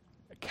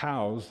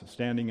 cows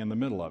standing in the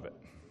middle of it.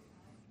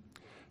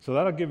 So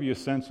that'll give you a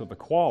sense of the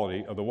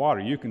quality of the water.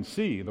 You can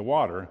see the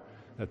water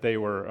that they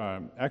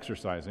were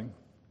exercising.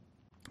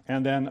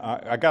 And then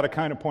I got to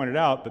kind of point it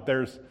out that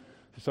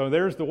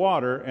there's the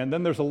water, and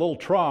then there's a little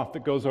trough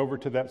that goes over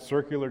to that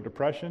circular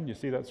depression. You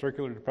see that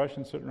circular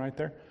depression sitting right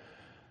there?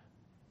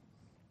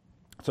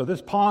 So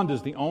this pond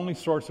is the only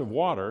source of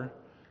water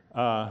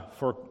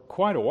for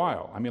quite a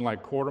while. I mean,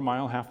 like quarter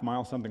mile, half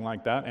mile, something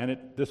like that. And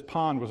this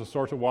pond was a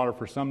source of water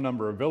for some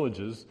number of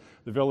villages.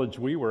 The village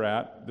we were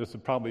at, this is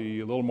probably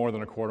a little more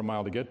than a quarter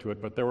mile to get to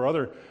it, but there were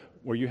other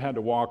where you had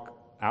to walk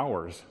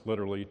hours,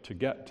 literally, to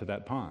get to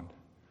that pond.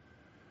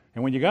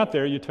 And when you got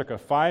there, you took a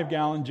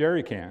 5-gallon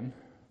jerry can,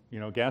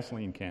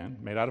 gasoline can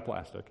made out of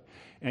plastic,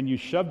 and you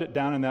shoved it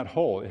down in that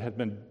hole. It had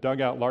been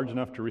dug out large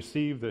enough to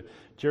receive the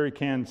jerry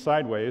can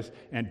sideways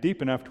and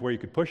deep enough to where you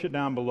could push it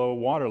down below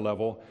water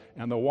level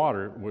and the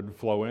water would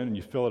flow in and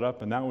you fill it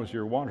up, and that was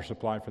your water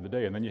supply for the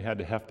day. And then you had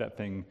to heft that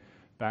thing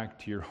back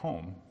to your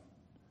home.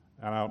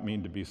 And I don't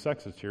mean to be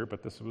sexist here,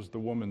 but this was the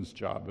woman's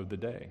job of the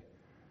day.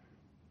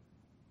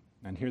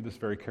 And hear this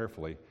very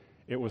carefully.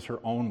 It was her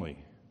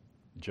only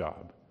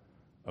job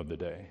of the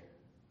day,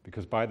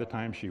 because by the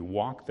time she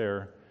walked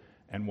there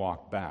and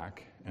walked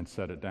back and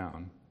set it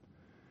down,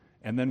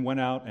 and then went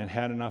out and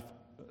had enough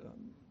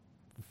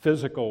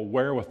physical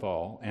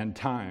wherewithal and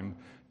time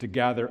to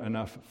gather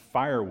enough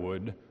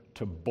firewood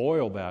to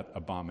boil that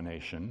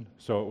abomination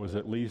so it was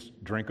at least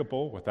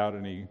drinkable without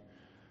any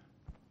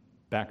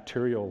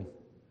bacterial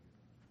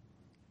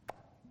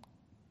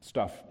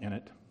stuff in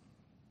it.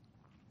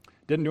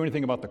 Didn't do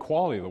anything about the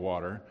quality of the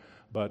water,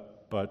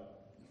 but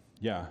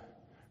yeah,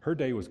 her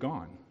day was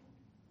gone.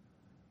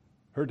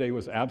 Her day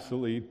was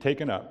absolutely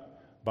taken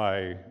up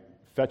by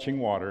fetching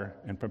water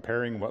and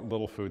preparing what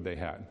little food they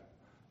had.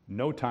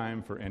 No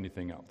time for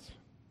anything else.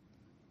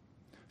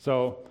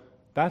 So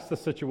that's the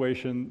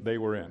situation they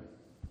were in.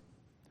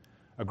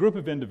 A group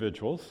of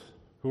individuals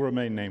who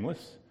remain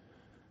nameless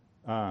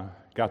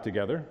got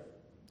together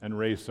and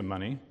raised some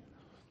money,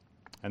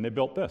 and they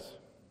built this.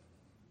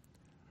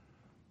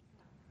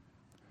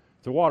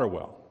 It's a water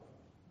well.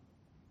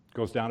 It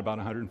goes down about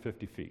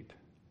 150 feet.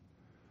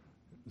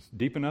 It's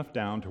deep enough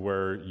down to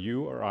where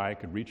you or I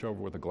could reach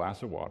over with a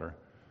glass of water,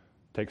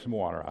 take some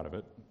water out of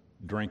it,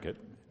 drink it.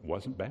 It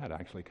wasn't bad,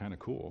 actually, kind of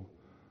cool.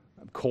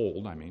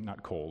 Cold, I mean,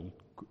 not cold,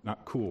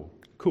 not cool.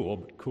 Cool,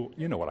 but cool,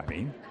 you know what I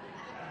mean.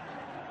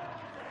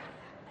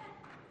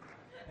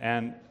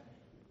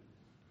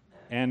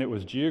 And it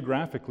was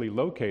geographically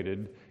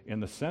located in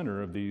the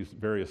center of these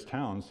various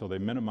towns, so they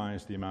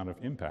minimized the amount of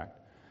impact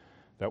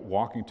that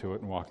walking to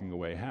it and walking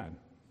away had.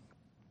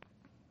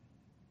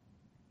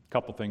 A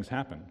couple things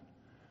happened.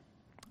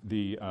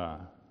 The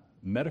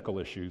medical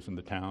issues in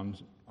the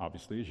towns,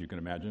 obviously, as you can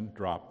imagine,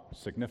 drop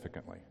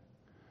significantly.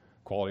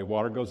 Quality of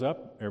water goes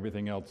up,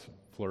 everything else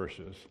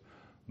flourishes.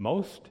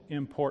 Most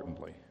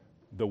importantly,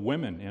 the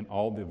women in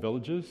all the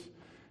villages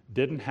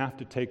didn't have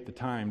to take the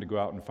time to go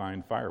out and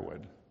find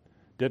firewood,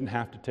 didn't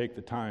have to take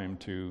the time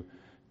to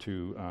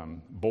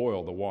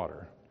boil the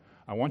water.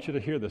 I want you to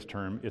hear this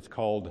term. It's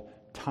called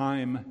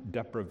time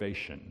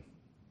deprivation.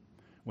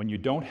 When you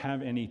don't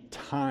have any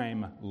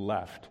time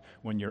left,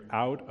 when you're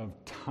out of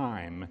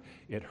time,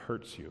 it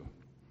hurts you.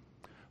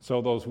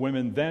 So those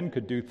women then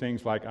could do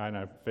things like,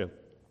 I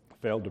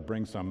failed to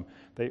bring some,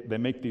 they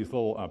make these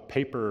little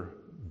paper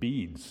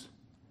beads,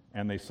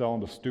 and they sell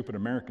them to stupid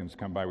Americans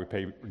come by. We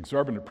pay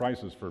exorbitant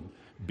prices for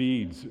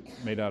beads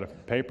made out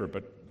of paper,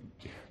 but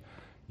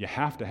you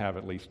have to have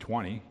at least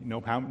 20.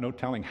 No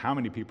telling how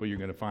many people you're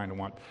going to find and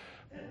want.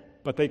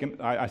 But they can,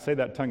 I say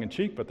that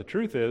tongue-in-cheek, but the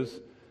truth is,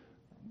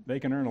 they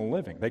can earn a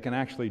living. They can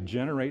actually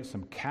generate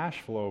some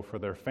cash flow for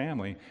their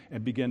family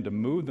and begin to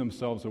move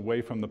themselves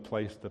away from the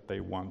place that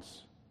they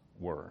once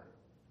were.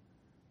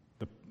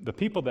 The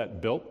people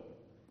that built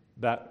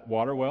that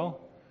water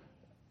well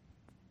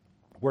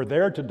were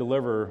there to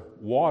deliver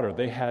water.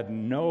 They had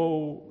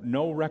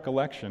no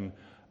recollection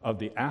of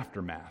the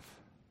aftermath.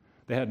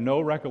 They had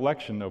no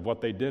recollection of what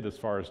they did as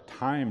far as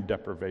time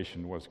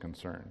deprivation was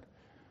concerned.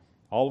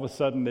 All of a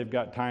sudden, they've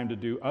got time to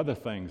do other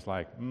things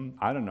like,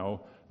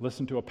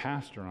 listen to a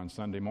pastor on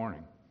Sunday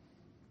morning.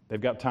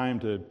 They've got time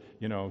to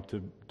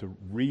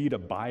read a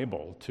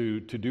Bible, to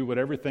do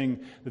everything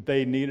that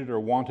they needed or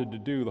wanted to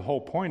do. The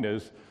whole point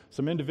is,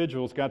 some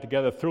individuals got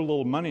together, threw a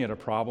little money at a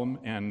problem,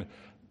 and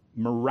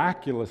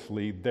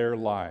miraculously, their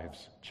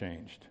lives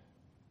changed.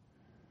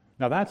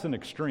 Now, that's an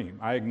extreme.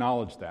 I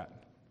acknowledge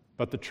that.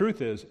 But the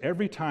truth is,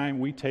 every time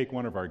we take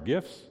one of our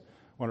gifts,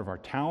 one of our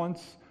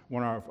talents,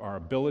 one of our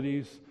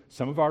abilities,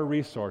 some of our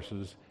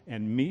resources,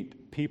 and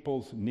meet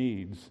people's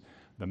needs,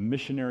 the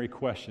missionary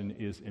question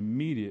is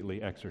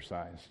immediately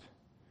exercised.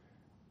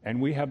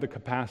 And we have the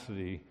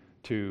capacity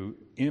to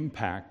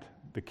impact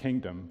the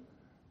kingdom.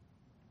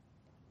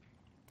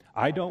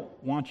 I don't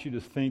want you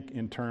to think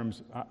in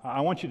terms,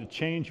 I want you to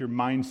change your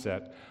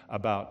mindset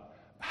about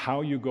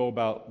how you go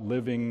about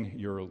living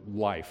your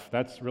life.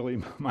 That's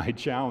really my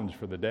challenge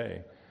for the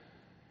day.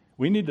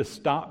 We need to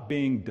stop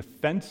being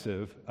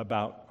defensive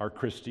about our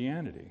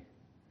Christianity.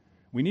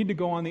 We need to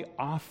go on the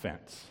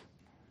offense.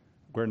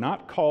 We're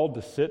not called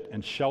to sit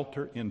and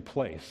shelter in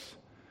place.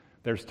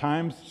 There's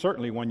times,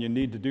 certainly, when you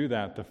need to do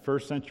that. The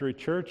first century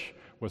church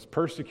was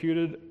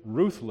persecuted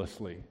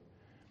ruthlessly,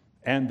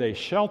 and they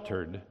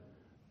sheltered,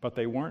 but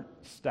they weren't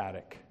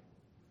static.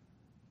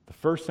 The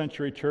first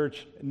century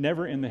church,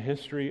 never in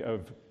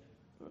the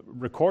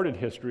recorded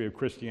history of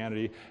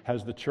Christianity,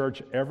 has the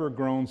church ever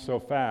grown so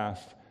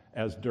fast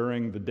as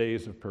during the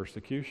days of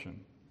persecution.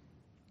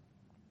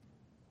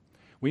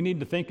 We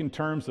need to think in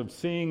terms of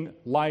seeing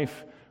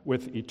life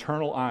with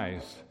eternal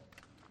eyes,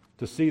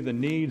 to see the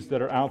needs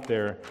that are out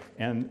there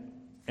and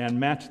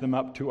match them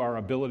up to our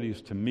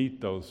abilities to meet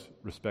those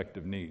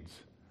respective needs.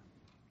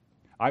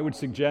 I would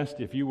suggest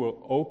if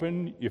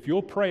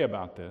you'll pray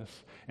about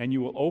this and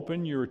you will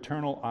open your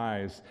eternal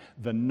eyes,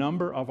 the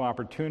number of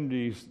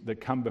opportunities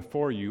that come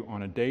before you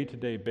on a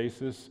day-to-day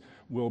basis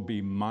will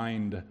be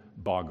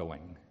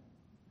mind-boggling.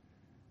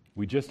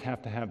 We just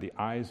have to have the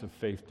eyes of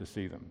faith to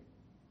see them.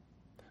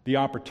 The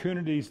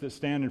opportunities that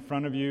stand in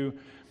front of you,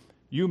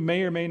 you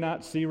may or may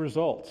not see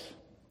results.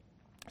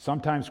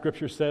 Sometimes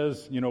Scripture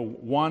says,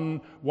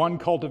 one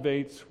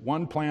cultivates,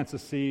 one plants a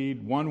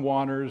seed, one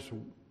waters,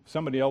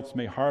 somebody else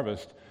may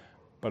harvest.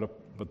 But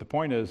the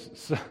point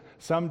is,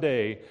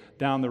 someday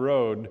down the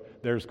road,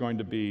 there's going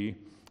to be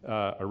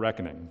a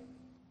reckoning.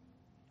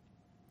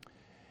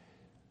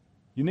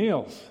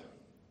 Niels,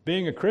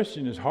 being a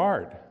Christian is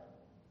hard.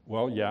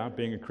 Well, yeah,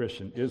 being a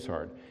Christian is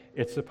hard.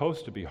 It's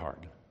supposed to be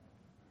hard.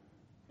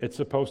 It's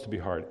supposed to be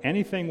hard.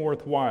 Anything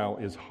worthwhile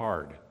is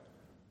hard.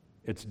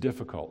 It's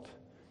difficult.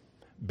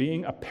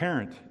 Being a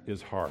parent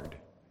is hard.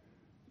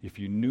 If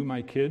you knew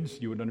my kids,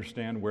 you would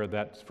understand where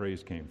that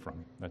phrase came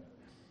from.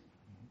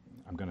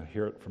 I'm going to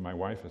hear it from my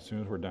wife as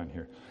soon as we're done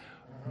here.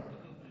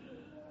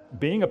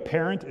 Being a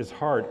parent is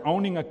hard.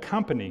 Owning a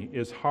company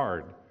is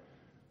hard.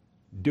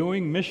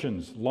 Doing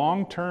missions,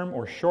 long-term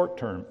or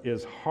short-term,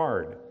 is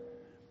hard.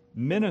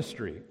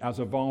 Ministry as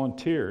a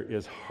volunteer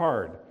is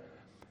hard.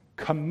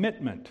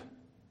 Commitment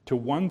to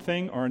one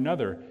thing or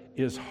another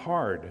is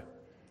hard.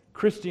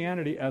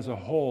 Christianity as a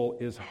whole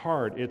is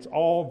hard. It's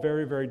all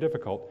very, very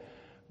difficult,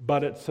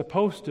 but it's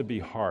supposed to be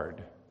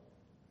hard.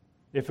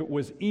 If it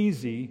was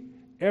easy,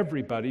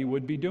 everybody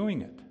would be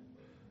doing it.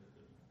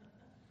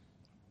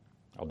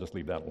 I'll just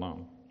leave that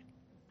alone.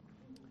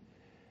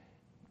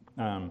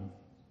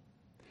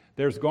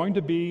 There's going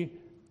to be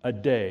a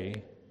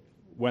day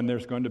when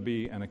there's going to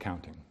be an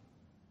accounting.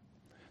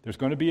 There's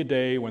going to be a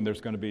day when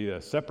there's going to be a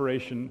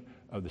separation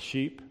of the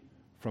sheep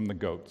from the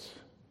goats.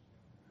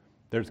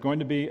 There's going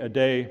to be a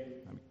day,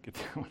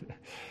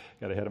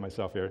 got ahead of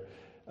myself here.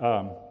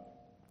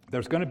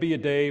 There's going to be a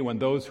day when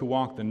those who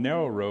walk the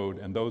narrow road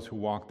and those who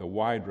walk the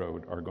wide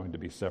road are going to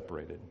be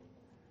separated.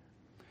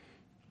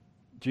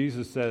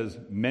 Jesus says,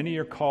 many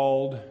are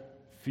called,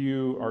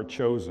 few are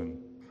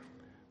chosen.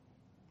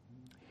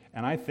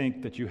 And I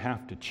think that you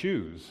have to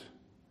choose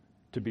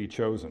to be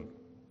chosen.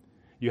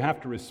 You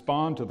have to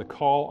respond to the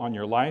call on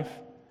your life,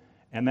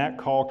 and that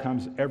call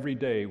comes every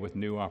day with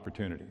new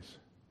opportunities.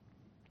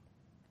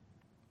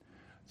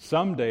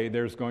 Someday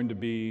there's going to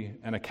be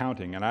an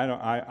accounting, and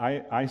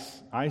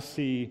I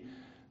see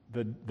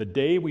the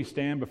day we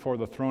stand before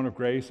the throne of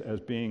grace as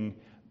being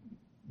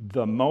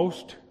the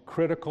most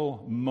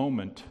critical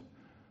moment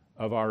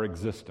of our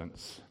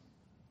existence.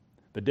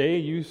 The day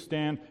you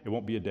stand, it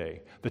won't be a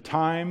day. The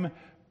time,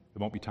 it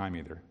won't be time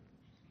either.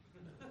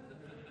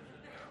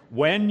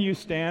 When you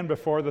stand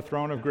before the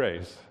throne of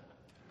grace,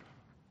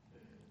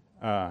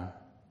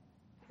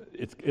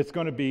 it's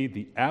going to be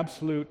the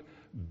absolute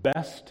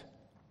best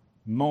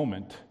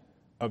moment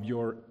of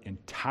your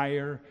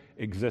entire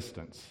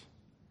existence.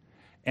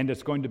 And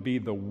it's going to be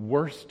the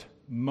worst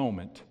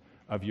moment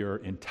of your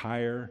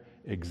entire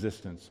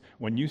existence.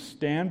 When you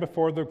stand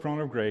before the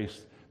throne of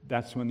grace,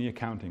 that's when the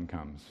accounting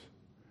comes.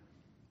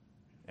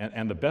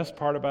 And the best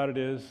part about it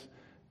is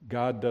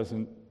God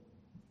doesn't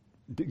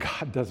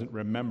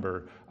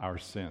remember our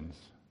sins.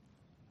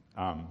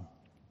 Do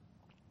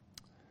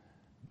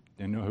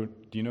you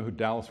know who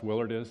Dallas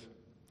Willard is?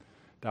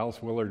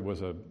 Dallas Willard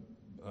was a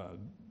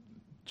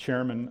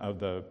chairman of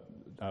the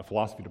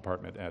philosophy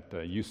department at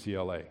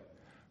UCLA.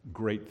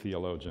 Great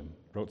theologian.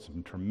 Wrote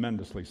some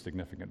tremendously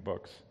significant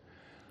books.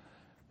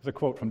 There's a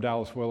quote from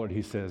Dallas Willard.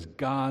 He says,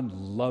 God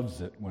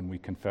loves it when we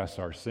confess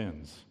our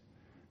sins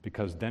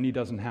because then he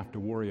doesn't have to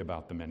worry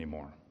about them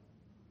anymore.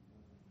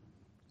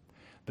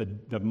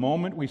 The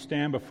moment we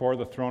stand before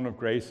the throne of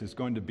grace is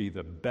going to be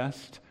the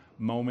best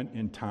moment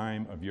in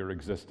time of your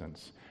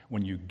existence.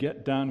 When you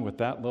get done with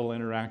that little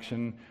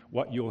interaction,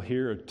 what you'll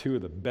hear are two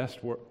of the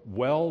best words.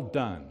 Well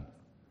done,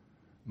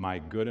 my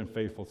good and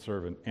faithful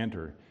servant.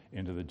 Enter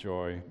into the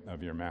joy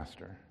of your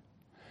master.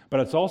 But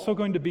it's also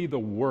going to be the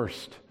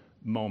worst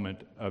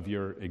moment of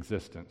your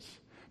existence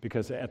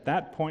Because at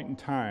that point in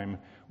time,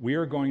 we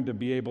are going to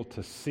be able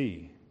to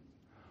see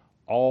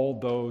all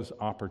those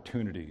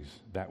opportunities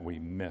that we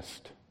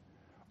missed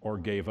or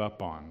gave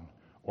up on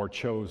or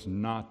chose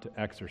not to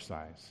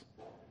exercise.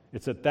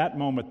 It's at that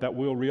moment that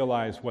we'll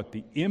realize what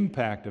the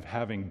impact of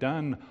having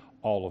done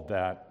all of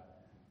that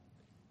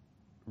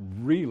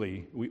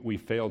really we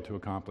failed to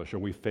accomplish or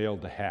we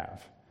failed to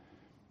have.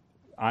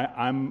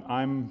 I'm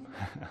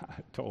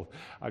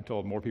I've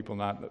told more people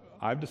not.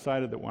 I've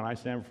decided that when I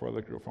stand before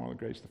the throne of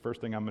grace, the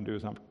first thing I'm going to do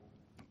is I'm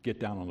get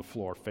down on the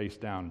floor, face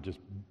down, and just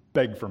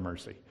beg for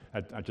mercy.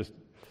 Because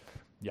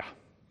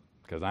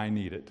I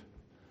need it.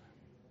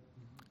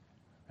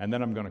 And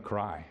then I'm going to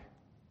cry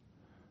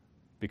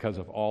because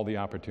of all the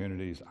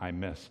opportunities I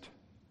missed.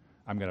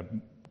 I'm going to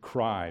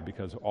cry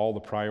because of all the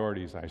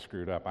priorities I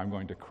screwed up. I'm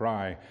going to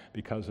cry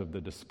because of the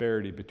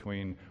disparity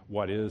between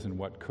what is and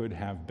what could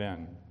have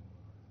been.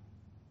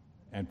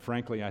 And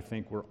frankly, I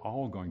think we're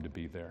all going to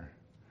be there.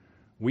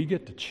 We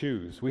get to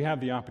choose. We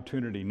have the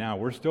opportunity now.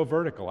 We're still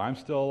vertical. I'm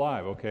still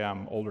alive. Okay,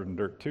 I'm older than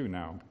dirt too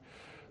now.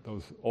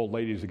 Those old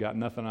ladies have got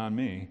nothing on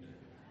me.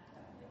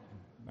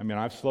 I mean,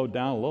 I've slowed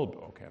down a little bit.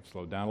 Okay, I've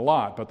slowed down a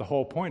lot. But the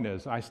whole point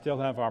is I still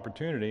have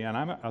opportunity.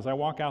 And as I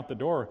walk out the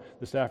door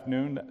this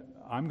afternoon,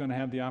 I'm going to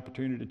have the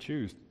opportunity to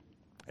choose,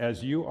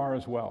 as you are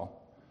as well.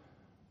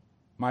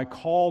 My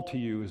call to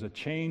you is a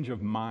change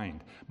of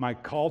mind. My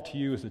call to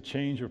you is a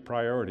change of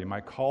priority.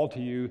 My call to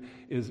you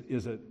is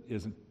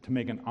to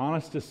make an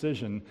honest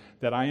decision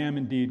that I am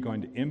indeed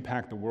going to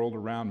impact the world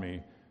around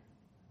me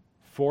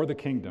for the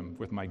kingdom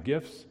with my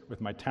gifts,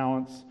 with my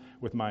talents,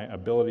 with my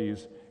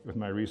abilities, with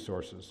my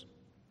resources.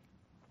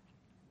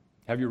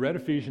 Have you read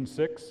Ephesians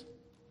 6?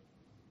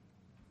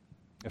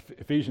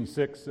 Ephesians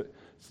 6,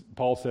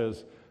 Paul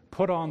says,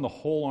 put on the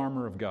whole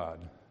armor of God.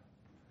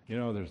 You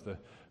know, there's the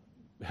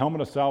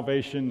helmet of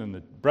salvation and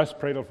the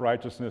breastplate of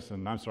righteousness,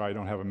 and I'm sorry, I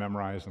don't have it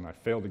memorized, and I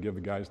failed to give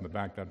the guys in the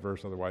back that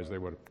verse, otherwise they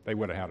would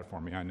have had it for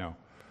me, I know.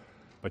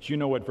 But you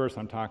know what verse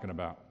I'm talking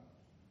about.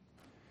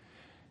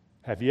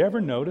 Have you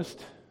ever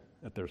noticed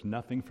that there's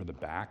nothing for the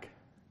back?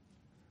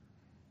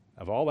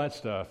 Of all that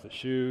stuff, the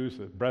shoes,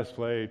 the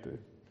breastplate, the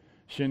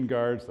shin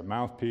guards, the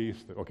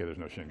mouthpiece, okay, there's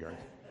no shin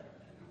guards.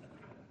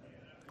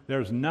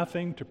 There's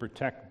nothing to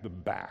protect the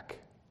back.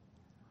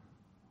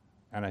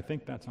 And I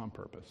think that's on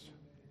purpose.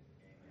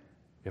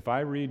 If I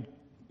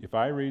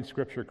read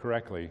Scripture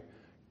correctly,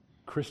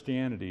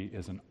 Christianity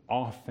is an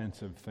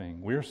offensive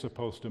thing. We're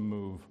supposed to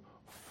move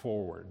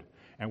forward.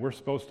 And we're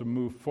supposed to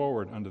move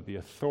forward under the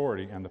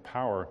authority and the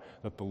power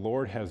that the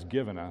Lord has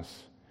given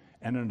us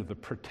and under the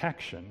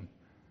protection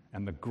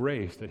and the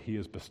grace that He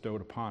has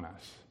bestowed upon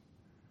us.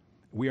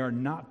 We are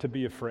not to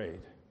be afraid.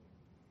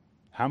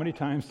 How many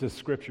times does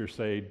Scripture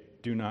say,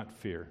 do not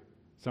fear?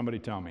 Somebody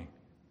tell me.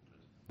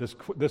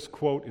 This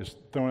quote is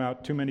thrown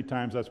out too many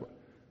times.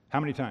 How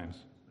many times?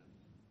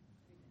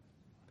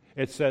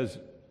 It says,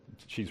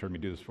 she's heard me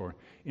do this before.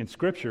 In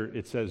Scripture,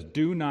 it says,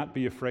 do not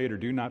be afraid or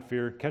do not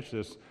fear. Catch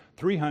this,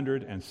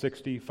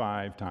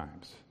 365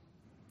 times.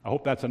 I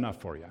hope that's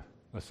enough for you.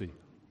 Let's see.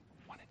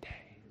 One a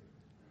day.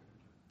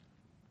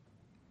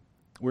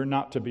 We're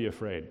not to be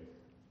afraid.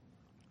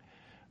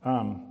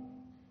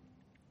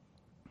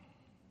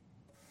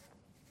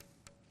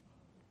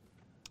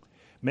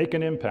 Make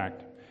an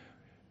impact.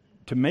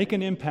 To make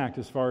an impact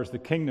as far as the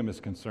kingdom is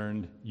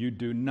concerned, you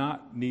do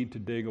not need to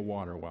dig a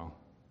water well.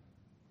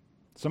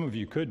 Some of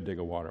you could dig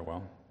a water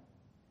well.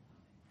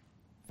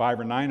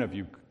 5 or 9 of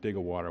you could dig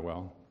a water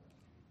well.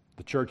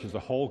 The church as a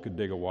whole could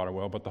dig a water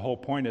well, but the whole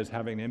point is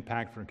having an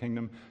impact for the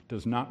kingdom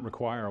does not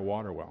require a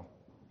water well.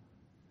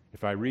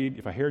 If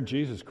I hear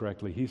Jesus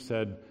correctly, He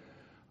said,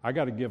 I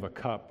got to give a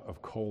cup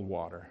of cold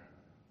water.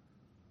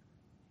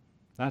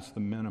 That's the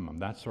minimum.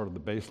 That's sort of the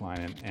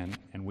baseline,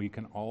 and we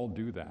can all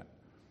do that.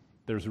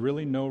 There's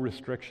really no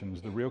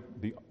restrictions.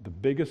 The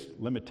biggest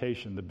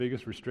limitation, the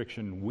biggest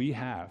restriction we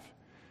have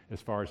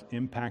as far as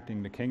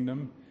impacting the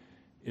kingdom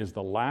is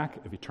the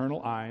lack of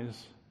eternal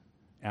eyes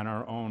and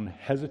our own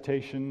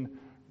hesitation,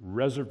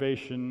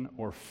 reservation,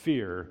 or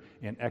fear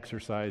in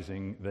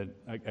exercising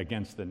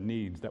against the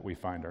needs that we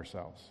find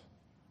ourselves.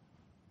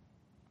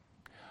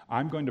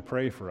 I'm going to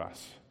pray for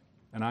us,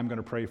 and I'm going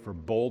to pray for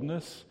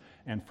boldness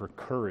and for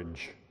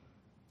courage.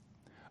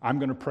 I'm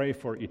going to pray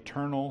for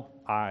eternal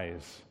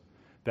eyes,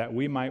 that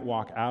we might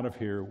walk out of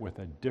here with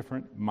a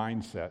different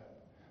mindset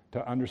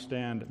to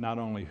understand not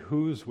only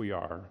whose we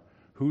are,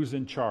 who's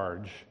in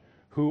charge,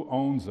 who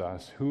owns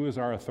us, who is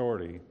our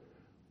authority,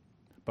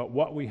 but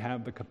what we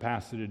have the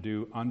capacity to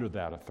do under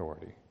that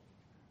authority.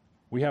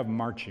 We have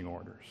marching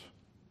orders.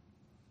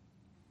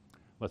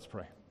 Let's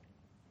pray.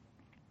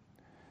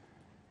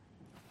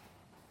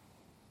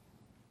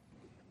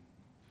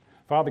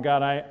 Father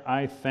God,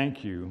 I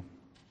thank you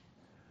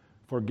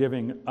for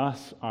giving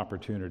us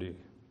opportunity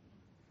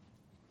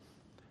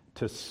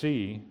to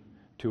see,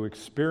 to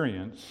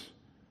experience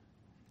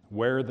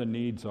where the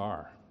needs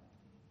are.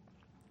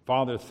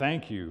 Father,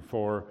 thank you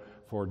for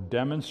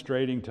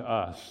demonstrating to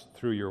us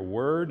through your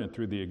word and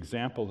through the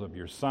examples of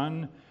your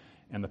Son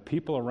and the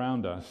people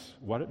around us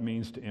what it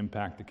means to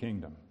impact the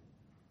kingdom.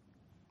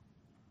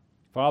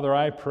 Father,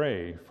 I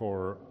pray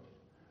for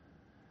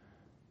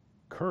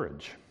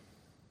courage.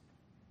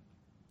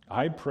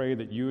 I pray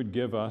that you would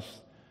give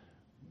us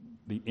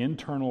the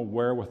internal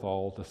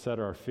wherewithal to set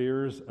our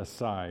fears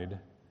aside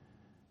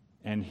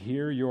and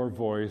hear your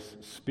voice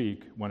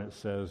speak when it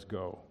says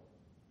go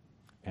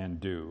and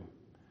do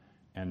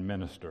and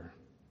minister.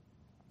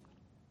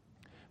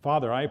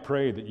 Father, I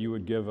pray that you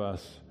would give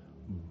us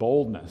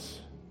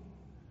boldness,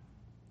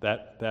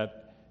 that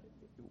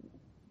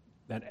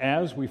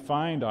as we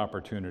find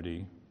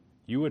opportunity,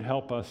 you would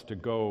help us to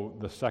go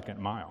the second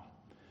mile.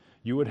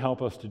 You would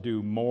help us to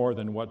do more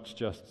than what's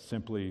just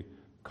simply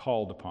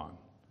called upon.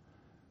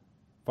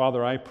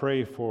 Father, I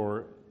pray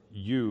for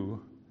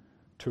you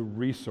to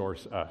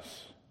resource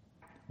us.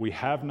 We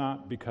have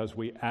not because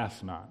we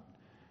ask not.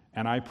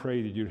 And I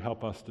pray that you'd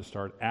help us to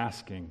start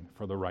asking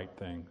for the right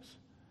things.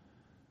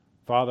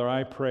 Father,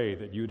 I pray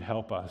that you'd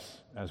help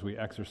us as we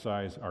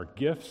exercise our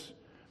gifts,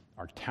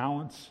 our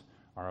talents,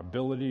 our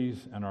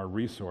abilities, and our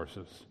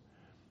resources,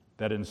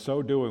 that in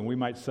so doing we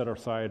might set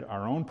aside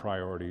our own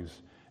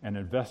priorities and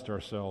invest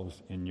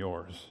ourselves in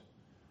yours.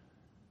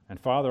 And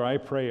Father, I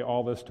pray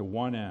all this to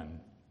one end,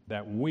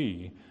 that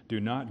we do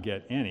not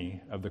get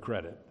any of the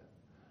credit.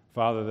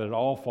 Father, that it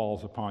all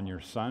falls upon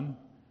your Son,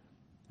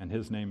 and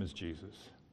his name is Jesus.